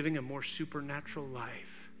 be living a more supernatural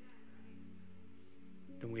life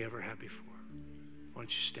than we ever had before. Why don't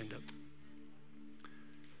you stand up?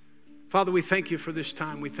 Father, we thank You for this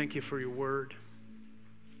time. We thank You for Your word.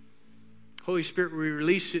 Holy Spirit, we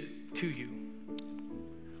release it to You.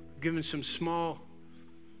 We've given some small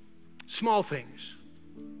things.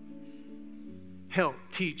 Help,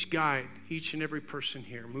 teach, guide each and every person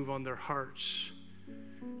here. Move on their hearts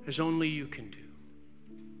as only You can do.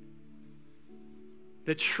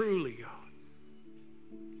 That truly, God,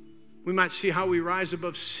 we might see how we rise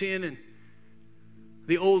above sin and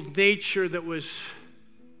the old nature that was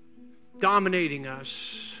dominating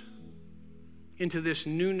us into this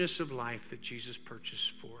newness of life that Jesus purchased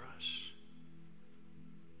for us.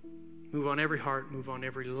 Move on every heart, move on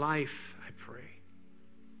every life, I pray.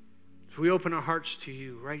 As we open our hearts to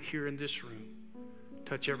You right here in this room,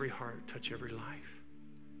 touch every heart, touch every life.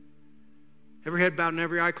 Every head bowed and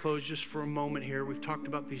every eye closed just for a moment here. We've talked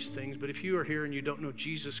about these things, but if you are here and you don't know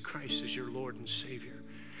Jesus Christ as your Lord and Savior,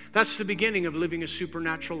 that's the beginning of living a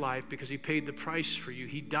supernatural life because He paid the price for you.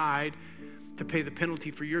 He died to pay the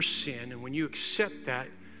penalty for your sin, and when you accept that,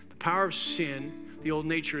 the power of sin, the old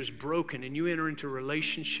nature is broken, and you enter into a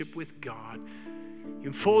relationship with God. You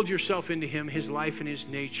enfold yourself into Him, His life and His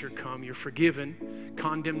nature come. You're forgiven.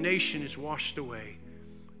 Condemnation is washed away.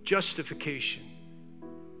 Justification,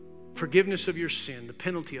 forgiveness of your sin, the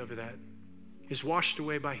penalty of that is washed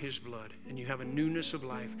away by His blood, and you have a newness of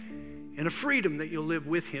life and a freedom that you'll live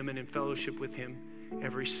with Him and in fellowship with Him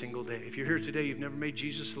every single day. If you're here today, you've never made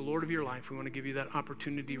Jesus the Lord of your life, we want to give you that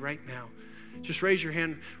opportunity right now. Just raise your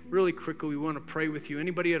hand really quickly. We want to pray with you.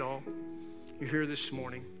 Anybody at all, you're here this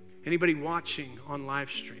morning. Anybody watching on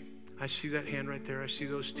live stream, I see that hand right there. I see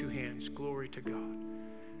those two hands. Glory to God.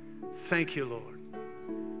 Thank You, Lord.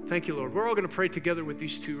 Thank You, Lord. We're all going to pray together with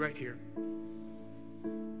these two right here.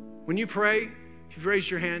 When you pray, if you've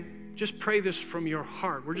raised your hand, just pray this from your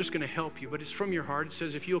heart. We're just going to help you, but it's from your heart. It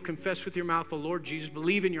says, if you'll confess with your mouth the Lord Jesus,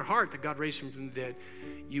 believe in your heart that God raised Him from the dead,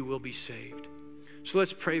 you will be saved. So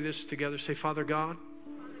let's pray this together. Say, Father God,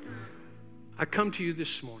 I come to You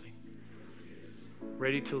this morning,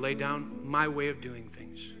 ready to lay down my way of doing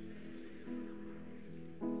things.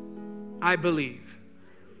 I believe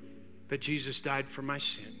that Jesus died for my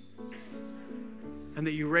sin and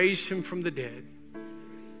that you raised him from the dead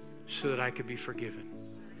so that I could be forgiven.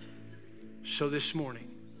 So this morning,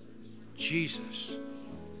 Jesus,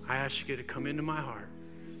 I ask you to come into my heart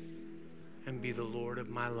and be the Lord of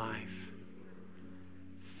my life.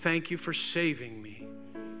 Thank you for saving me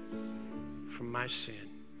from my sin.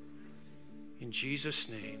 In Jesus'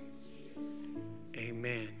 name,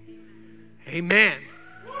 amen. Amen.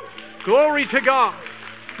 Glory to God.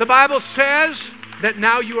 The Bible says that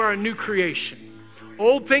now you are a new creation.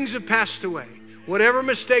 Old things have passed away. Whatever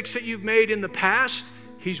mistakes that you've made in the past,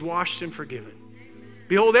 he's washed and forgiven.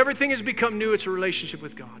 Behold, everything has become new. It's a relationship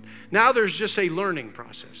with God. Now there's just a learning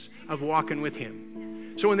process of walking with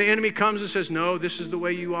him. So when the enemy comes and says, no, this is the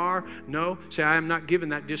way you are, no, say, I am not given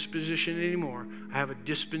that disposition anymore. I have a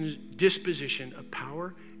disposition of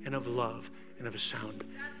power and of love and of a sound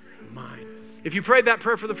mind. If you prayed that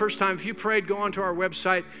prayer for the first time, if you prayed, go onto our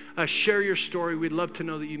website, share your story. We'd love to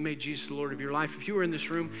know that you made Jesus the Lord of your life. If you were in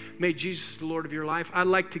this room, made Jesus the Lord of your life, I'd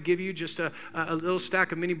like to give you just a little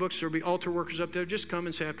stack of mini books. There'll be altar workers up there. Just come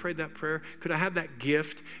and say, I prayed that prayer. Could I have that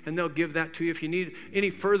gift? And they'll give that to you. If you need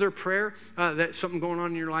any further prayer, that's something going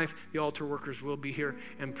on in your life, the altar workers will be here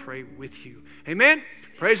and pray with you. Amen?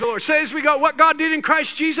 Praise the Lord. Say as we go, what God did in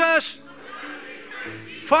Christ Jesus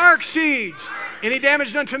far exceeds any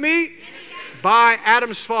damage done to me by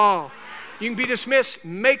Adam's fall. You can be dismissed.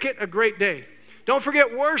 Make it a great day. Don't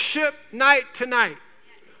forget worship night tonight.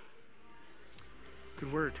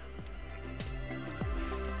 Good word.